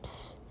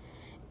cramps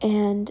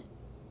and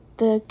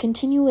the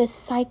continuous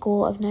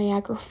cycle of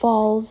Niagara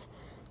Falls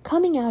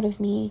coming out of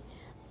me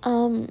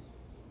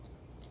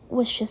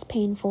was just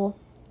painful.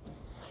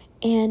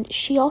 And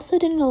she also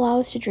didn't allow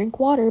us to drink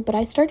water, but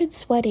I started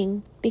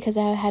sweating because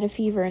I had a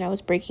fever and I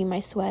was breaking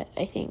my sweat,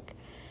 I think.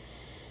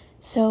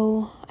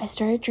 So I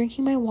started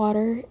drinking my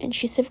water, and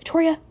she said,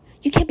 Victoria,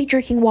 you can't be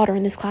drinking water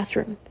in this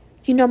classroom.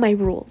 You know my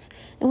rules.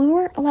 And we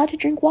weren't allowed to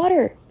drink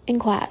water in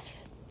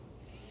class.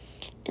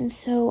 And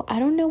so I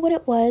don't know what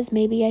it was.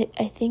 Maybe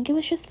I think it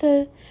was just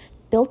the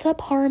built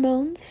up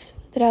hormones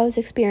that I was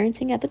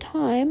experiencing at the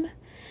time.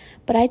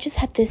 But I just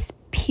had this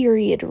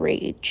period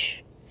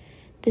rage.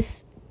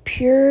 This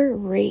pure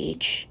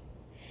rage.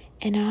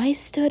 And I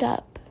stood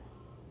up.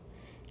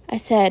 I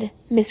said,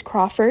 Miss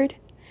Crawford,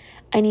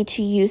 I need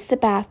to use the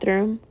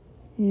bathroom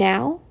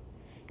now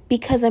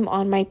because I'm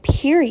on my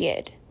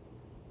period.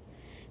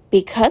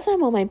 Because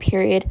I'm on my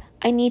period,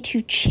 I need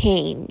to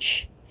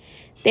change.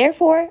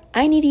 Therefore,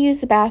 I need to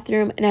use the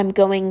bathroom and I'm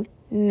going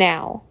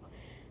now.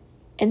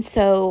 And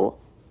so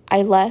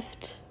I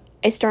left.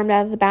 I stormed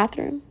out of the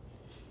bathroom.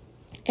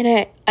 And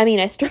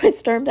I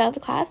stormed out of the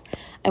class.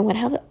 I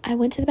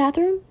went to the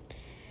bathroom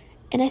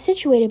and I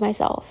situated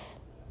myself.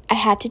 I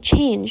had to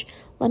change.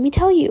 Let me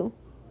tell you,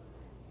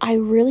 I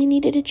really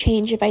needed to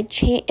change. If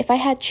I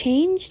had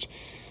changed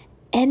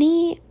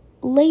any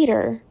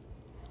later,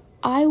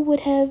 I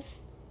would have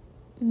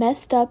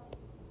messed up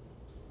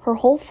her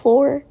whole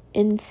floor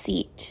and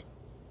seat.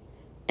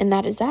 And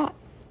that is that.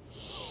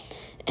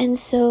 And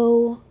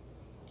so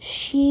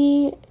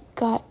she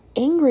got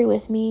angry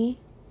with me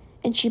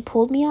and she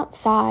pulled me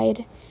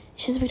outside.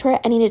 She says, Victoria,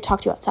 I need to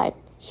talk to you outside.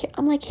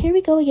 I'm like, here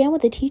we go again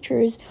with the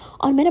teachers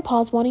on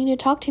menopause wanting to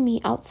talk to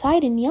me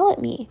outside and yell at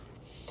me.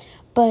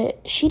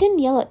 But she didn't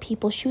yell at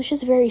people. She was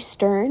just very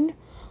stern,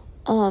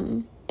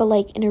 but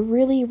like in a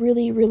really,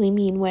 really, really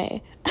mean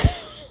way.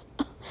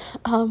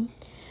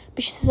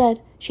 But she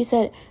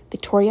said,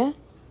 Victoria,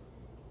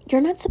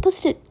 you're not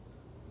supposed to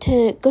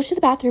go to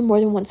the bathroom more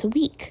than once a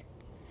week.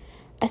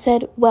 I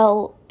said,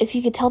 well, if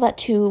you could tell that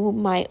to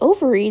my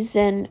ovaries,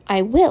 then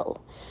I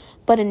will.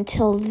 But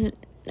until then,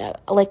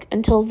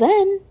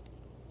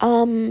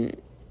 I'm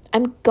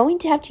going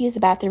to have to use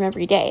the bathroom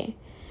every day.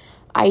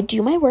 I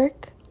do my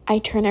work, I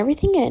turn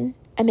everything in,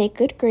 I make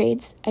good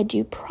grades, I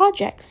do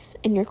projects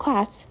in your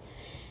class,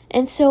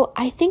 and so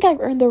I think I've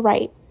earned the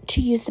right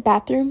to use the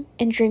bathroom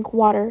and drink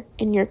water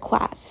in your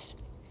class.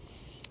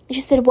 And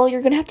she said, well,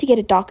 you're going to have to get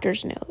a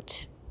doctor's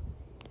note.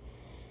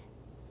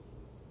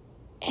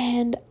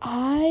 And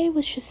I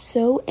was just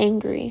so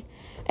angry.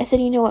 I said,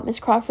 you know what, Miss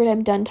Crawford,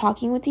 I'm done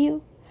talking with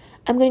you.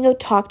 I'm going to go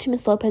talk to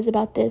Miss Lopez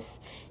about this,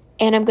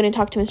 and I'm going to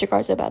talk to Mr.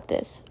 Garza about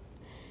this.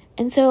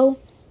 And so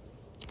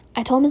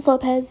I told Miss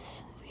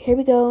Lopez, here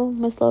we go,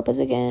 Miss Lopez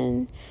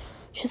again.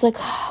 She's like,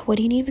 what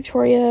do you need,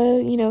 Victoria?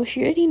 You know,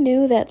 she already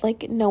knew that,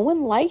 like, no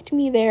one liked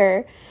me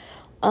there.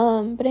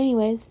 But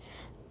anyways,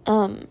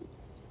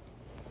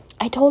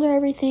 I told her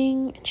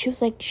everything, and she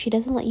was like, she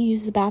doesn't let you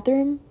use the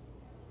bathroom?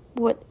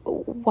 What?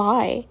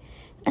 Why?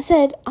 I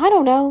said, I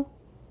don't know.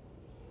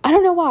 I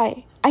don't know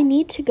why. I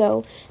need to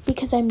go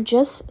because I'm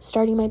just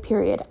starting my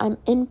period. I'm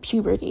in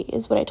puberty,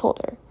 is what I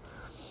told her.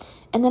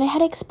 And then I had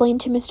to explain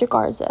to Mr.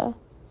 Garza,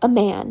 a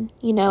man,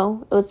 you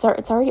know, it's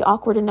already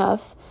awkward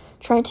enough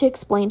trying to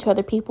explain to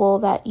other people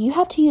that you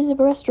have to use the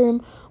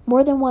restroom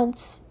more than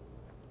once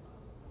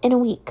in a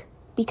week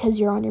because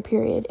you're on your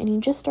period and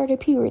you just started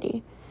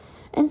puberty.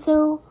 And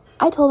so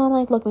I told him,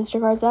 like, look, Mr.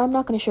 Garza, I'm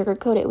not going to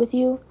sugarcoat it with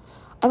you.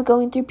 I'm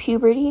going through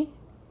puberty.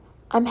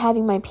 I'm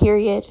having my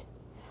period.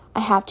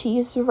 I have to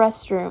use the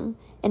restroom,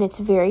 and it's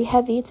very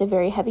heavy. It's a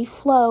very heavy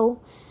flow.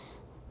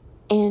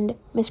 And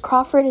Miss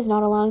Crawford is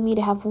not allowing me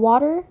to have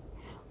water,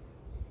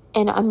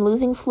 and I'm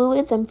losing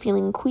fluids. I'm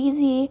feeling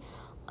queasy.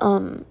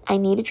 I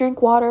need to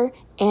drink water,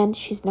 and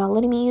she's not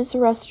letting me use the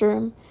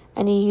restroom.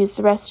 I need to use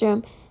the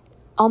restroom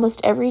almost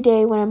every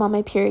day when I'm on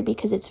my period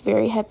because it's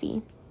very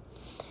heavy.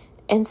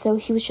 And so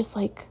he was just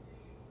like,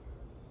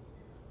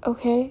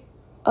 okay,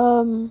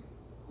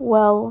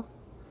 well,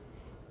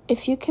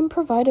 if you can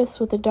provide us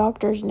with a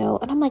doctor's note.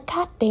 And I'm like,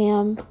 God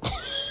damn.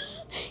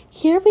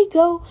 Here we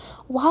go.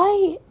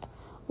 Why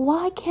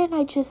can't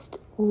I just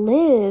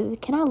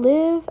live? Can I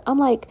live? I'm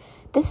like,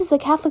 this is a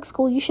Catholic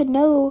school. You should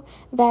know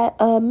that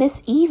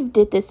Miss Eve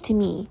did this to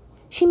me.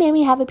 She made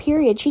me have a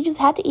period. She just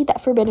had to eat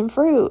that forbidden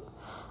fruit.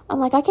 I'm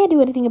like, I can't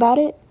do anything about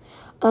it.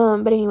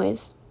 But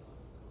anyways,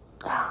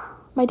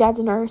 my dad's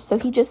a nurse, so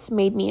he just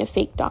made me a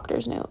fake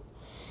doctor's note.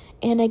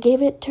 And I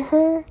gave it to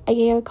her. I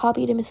gave a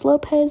copy to Miss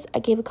Lopez. I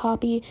gave a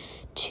copy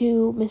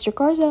to Mr.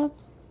 Garza.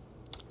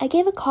 I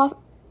gave a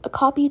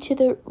copy to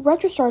the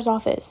registrar's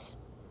office.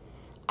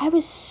 I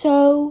was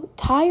so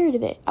tired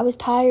of it. I was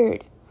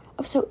tired.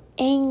 I was so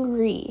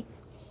angry.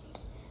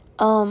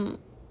 And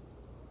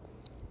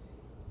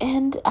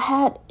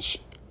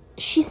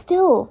she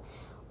still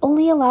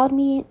only allowed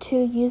me to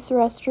use the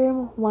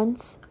restroom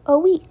once a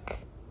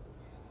week.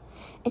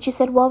 And she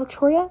said, well,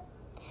 Victoria,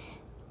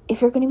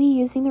 if you're going to be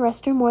using the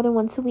restroom more than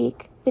once a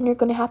week, then you're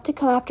going to have to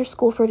come after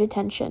school for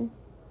detention.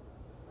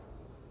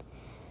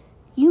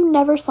 You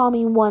never saw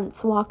me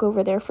once walk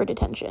over there for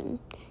detention.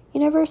 You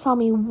never saw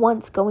me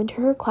once go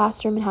into her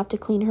classroom and have to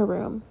clean her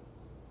room.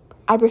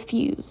 I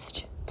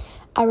refused.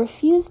 I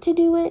refused to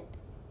do it,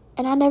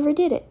 and I never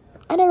did it.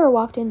 I never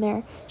walked in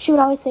there. She would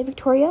always say,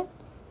 Victoria,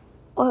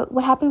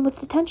 what happened with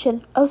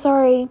detention? Oh,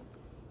 sorry.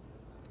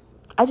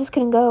 I just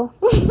couldn't go.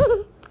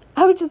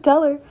 I would just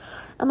tell her.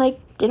 I'm like,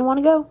 didn't want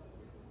to go.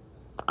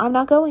 I'm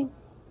not going.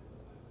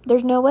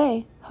 There's no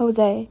way,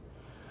 Jose.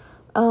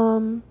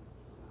 I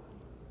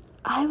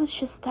was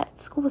just, that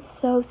school was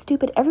so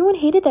stupid. Everyone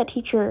hated that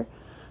teacher.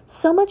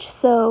 So much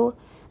so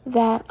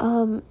that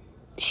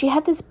she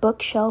had this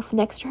bookshelf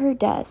next to her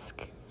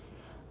desk.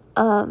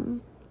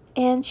 And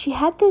she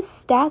had this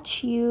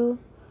statue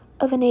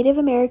of a Native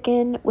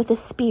American with a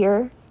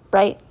spear,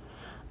 right?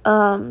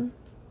 And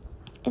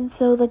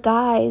so the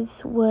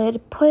guys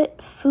would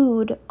put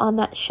food on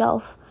that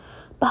shelf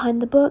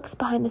behind the books,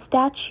 behind the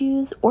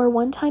statues, or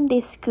one time they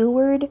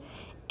skewered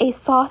a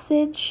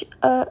sausage,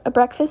 a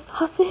breakfast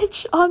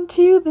sausage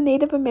onto the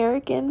Native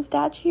American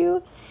statue,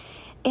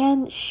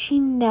 and she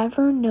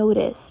never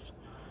noticed.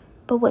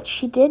 But what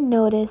she did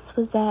notice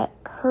was that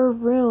her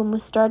room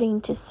was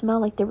starting to smell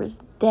like there was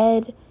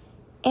dead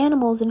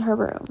animals in her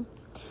room.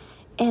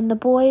 And the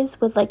boys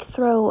would, like,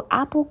 throw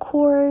apple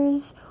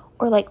cores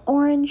or, like,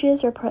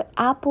 oranges or put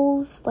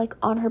apples, like,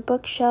 on her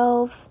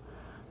bookshelf.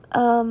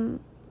 And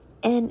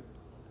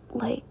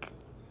like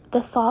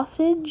the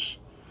sausage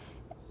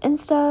and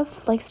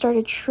stuff like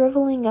started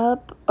shriveling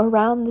up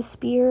around the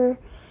spear,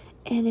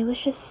 and it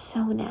was just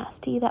so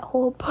nasty. That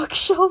whole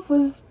bookshelf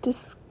was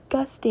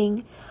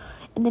disgusting.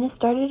 And then it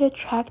started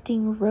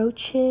attracting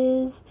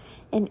roaches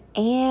and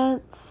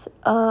ants,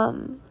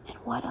 and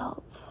what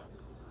else?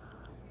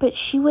 But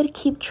she would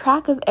keep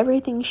track of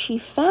everything she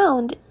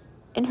found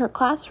in her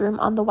classroom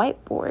on the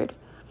whiteboard,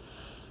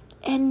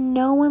 and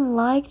no one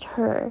liked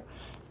her.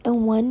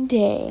 And one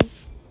day,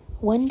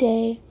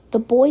 the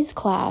boys'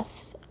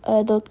 class,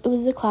 it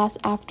was the class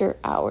after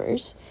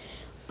hours,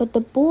 but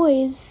the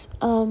boys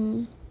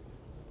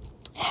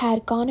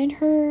had gone in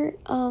her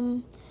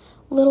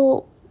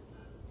little,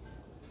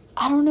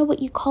 I don't know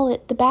what you call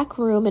it, the back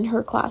room in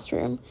her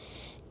classroom,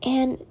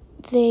 and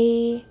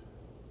they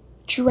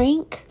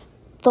drank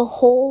the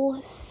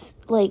whole,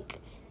 like,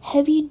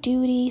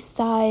 heavy-duty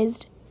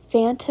sized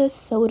Fanta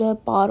soda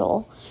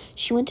bottle.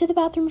 She went to the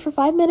bathroom for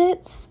 5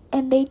 minutes,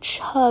 and they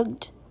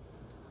chugged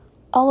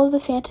all of the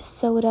Fanta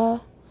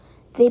soda.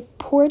 They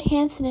poured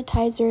hand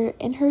sanitizer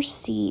in her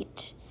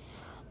seat.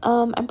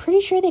 I'm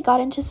pretty sure they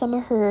got into some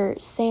of her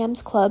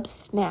Sam's Club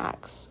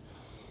snacks.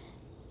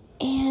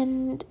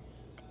 And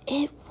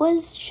it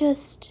was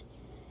just,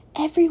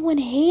 everyone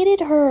hated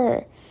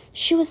her.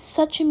 She was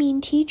such a mean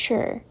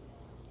teacher.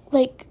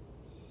 Like,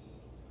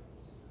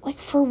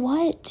 for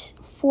what?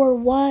 For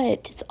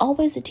what? It's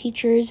always the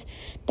teachers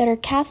that are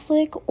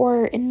Catholic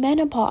or in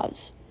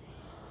menopause.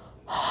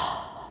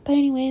 But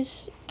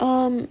anyways,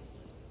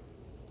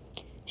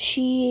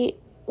 she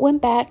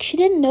went back. She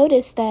didn't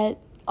notice that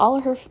all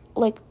of her,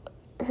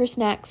 her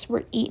snacks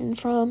were eaten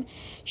from.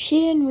 She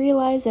didn't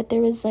realize that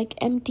there was,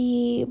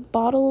 empty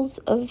bottles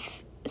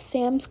of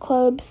Sam's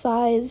Club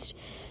sized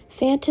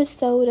Fanta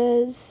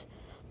sodas.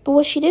 But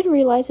what she did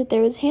realize that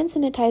there was hand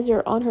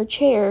sanitizer on her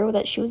chair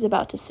that she was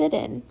about to sit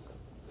in.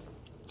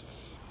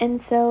 And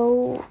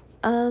so,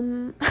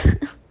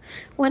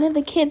 one of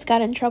the kids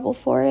got in trouble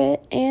for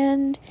it,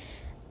 and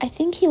I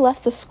think he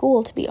left the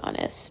school, to be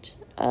honest.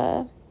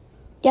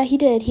 Yeah, he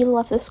did. He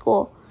left the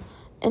school.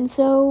 And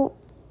so,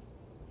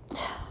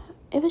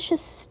 it was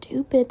just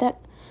stupid. That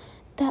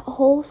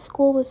whole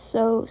school was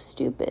so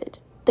stupid.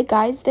 The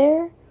guys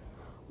there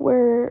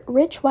were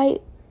rich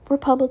white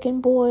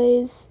Republican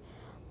boys,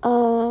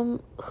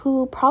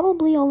 who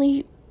probably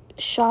only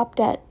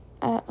shopped at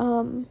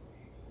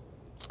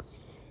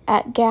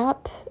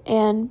Gap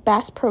and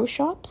Bass Pro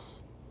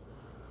Shops.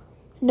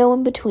 No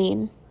in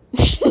between.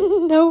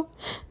 no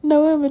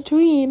in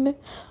between.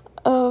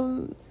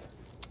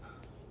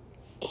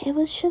 It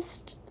was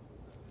just,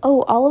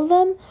 all of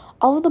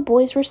the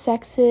boys were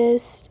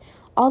sexist.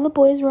 All the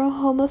boys were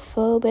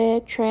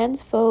homophobic,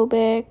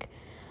 transphobic.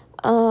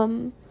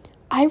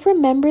 I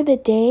remember the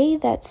day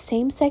that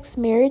same-sex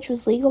marriage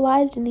was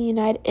legalized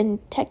in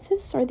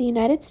Texas or the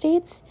United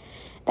States.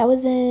 That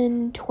was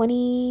in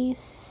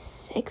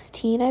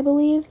 2016, I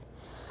believe.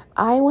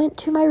 I went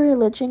to my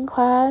religion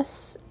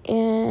class,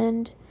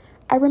 and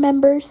I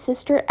remember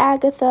Sister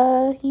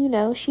Agatha,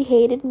 she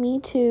hated me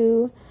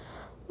too.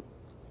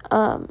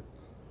 And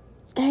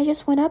I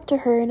just went up to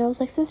her and I was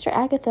like, Sister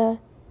Agatha,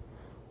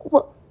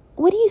 what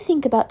do you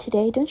think about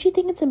today? Don't you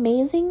think it's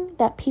amazing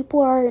that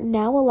people are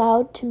now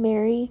allowed to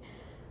marry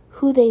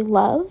who they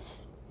love?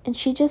 And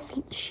she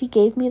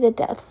gave me the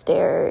death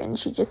stare, and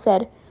she just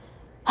said,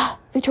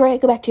 Victoria,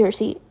 go back to your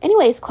seat.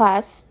 Anyways,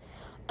 class,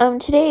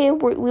 today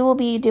we will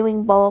be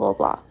doing blah, blah,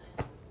 blah, blah.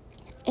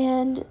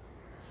 And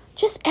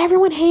just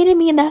everyone hated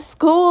me in that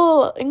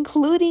school,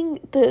 including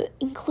the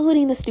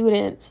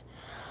students.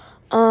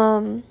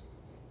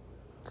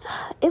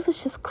 It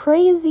was just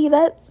crazy.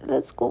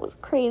 That school was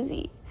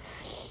crazy.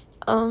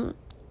 I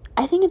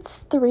think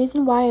it's the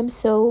reason why I'm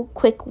so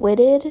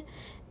quick-witted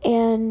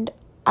and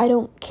I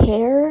don't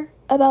care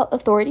about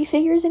authority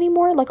figures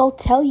anymore. I'll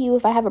tell you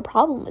if I have a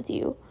problem with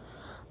you.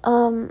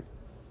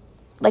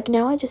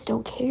 Now I just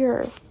don't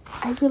care.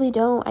 I really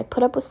don't. I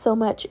put up with so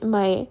much in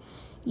my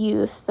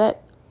youth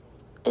that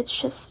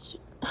it's just,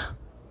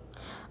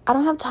 I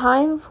don't have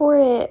time for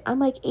it.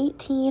 I'm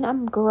 18.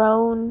 I'm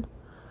grown.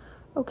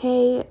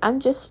 Okay? I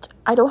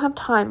don't have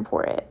time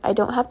for it. I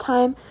don't have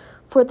time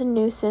for the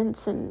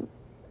nuisance and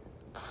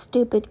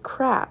stupid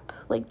crap.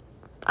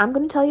 I'm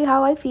going to tell you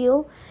how I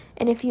feel,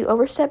 and if you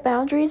overstep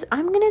boundaries,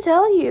 I'm going to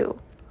tell you.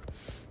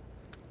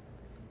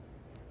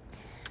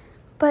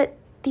 But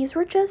these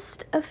were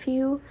just a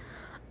few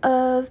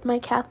of my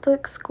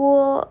Catholic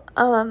school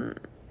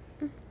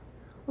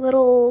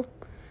little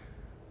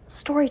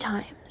story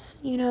times,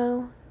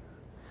 And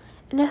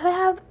if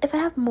I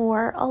have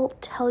more, I'll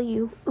tell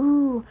you.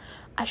 Ooh,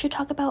 I should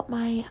talk about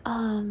my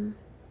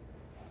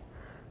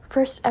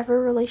first ever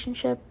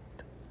relationship.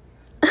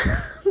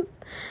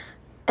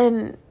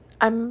 And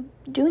I'm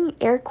doing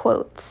air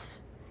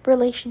quotes,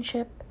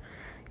 relationship.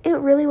 It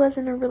really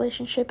wasn't a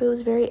relationship. It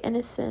was very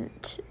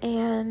innocent,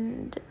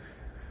 and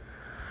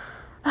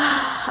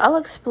I'll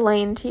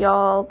explain to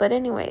y'all. But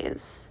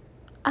anyways,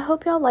 I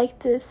hope y'all like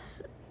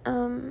this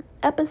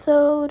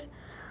episode.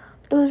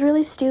 It was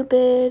really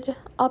stupid.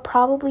 I'll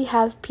probably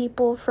have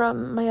people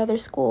from my other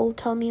school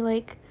tell me,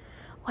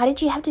 why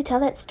did you have to tell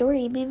that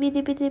story?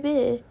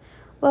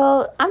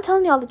 Well, I'm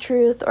telling y'all the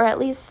truth, or at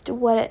least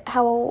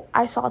how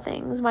I saw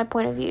things, my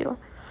point of view.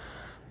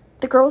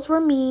 The girls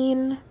were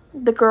mean.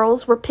 The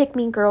girls were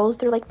pick-me girls.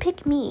 They're like,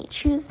 pick me,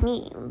 choose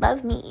me,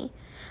 love me.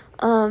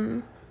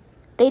 They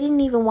didn't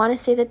even want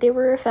to say that they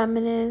were a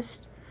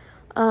feminist.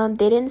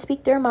 They didn't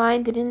speak their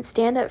mind. They didn't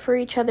stand up for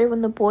each other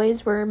when the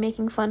boys were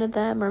making fun of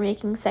them or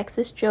making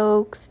sexist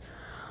jokes.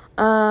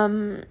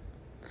 Honestly,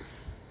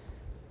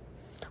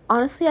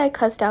 I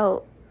cussed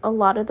out a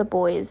lot of the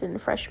boys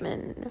in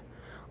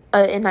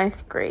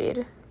ninth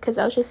grade because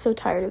I was just so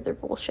tired of their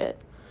bullshit.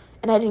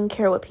 And I didn't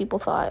care what people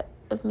thought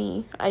of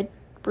me. I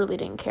really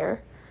didn't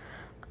care.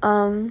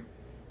 But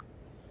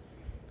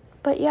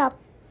yeah.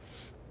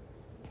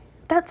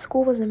 That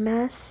school was a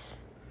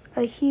mess.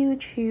 A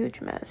huge,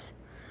 huge mess.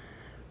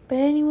 But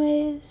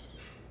anyways,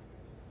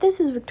 this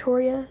is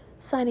Victoria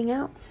signing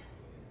out.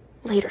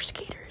 Later,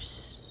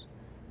 skaters.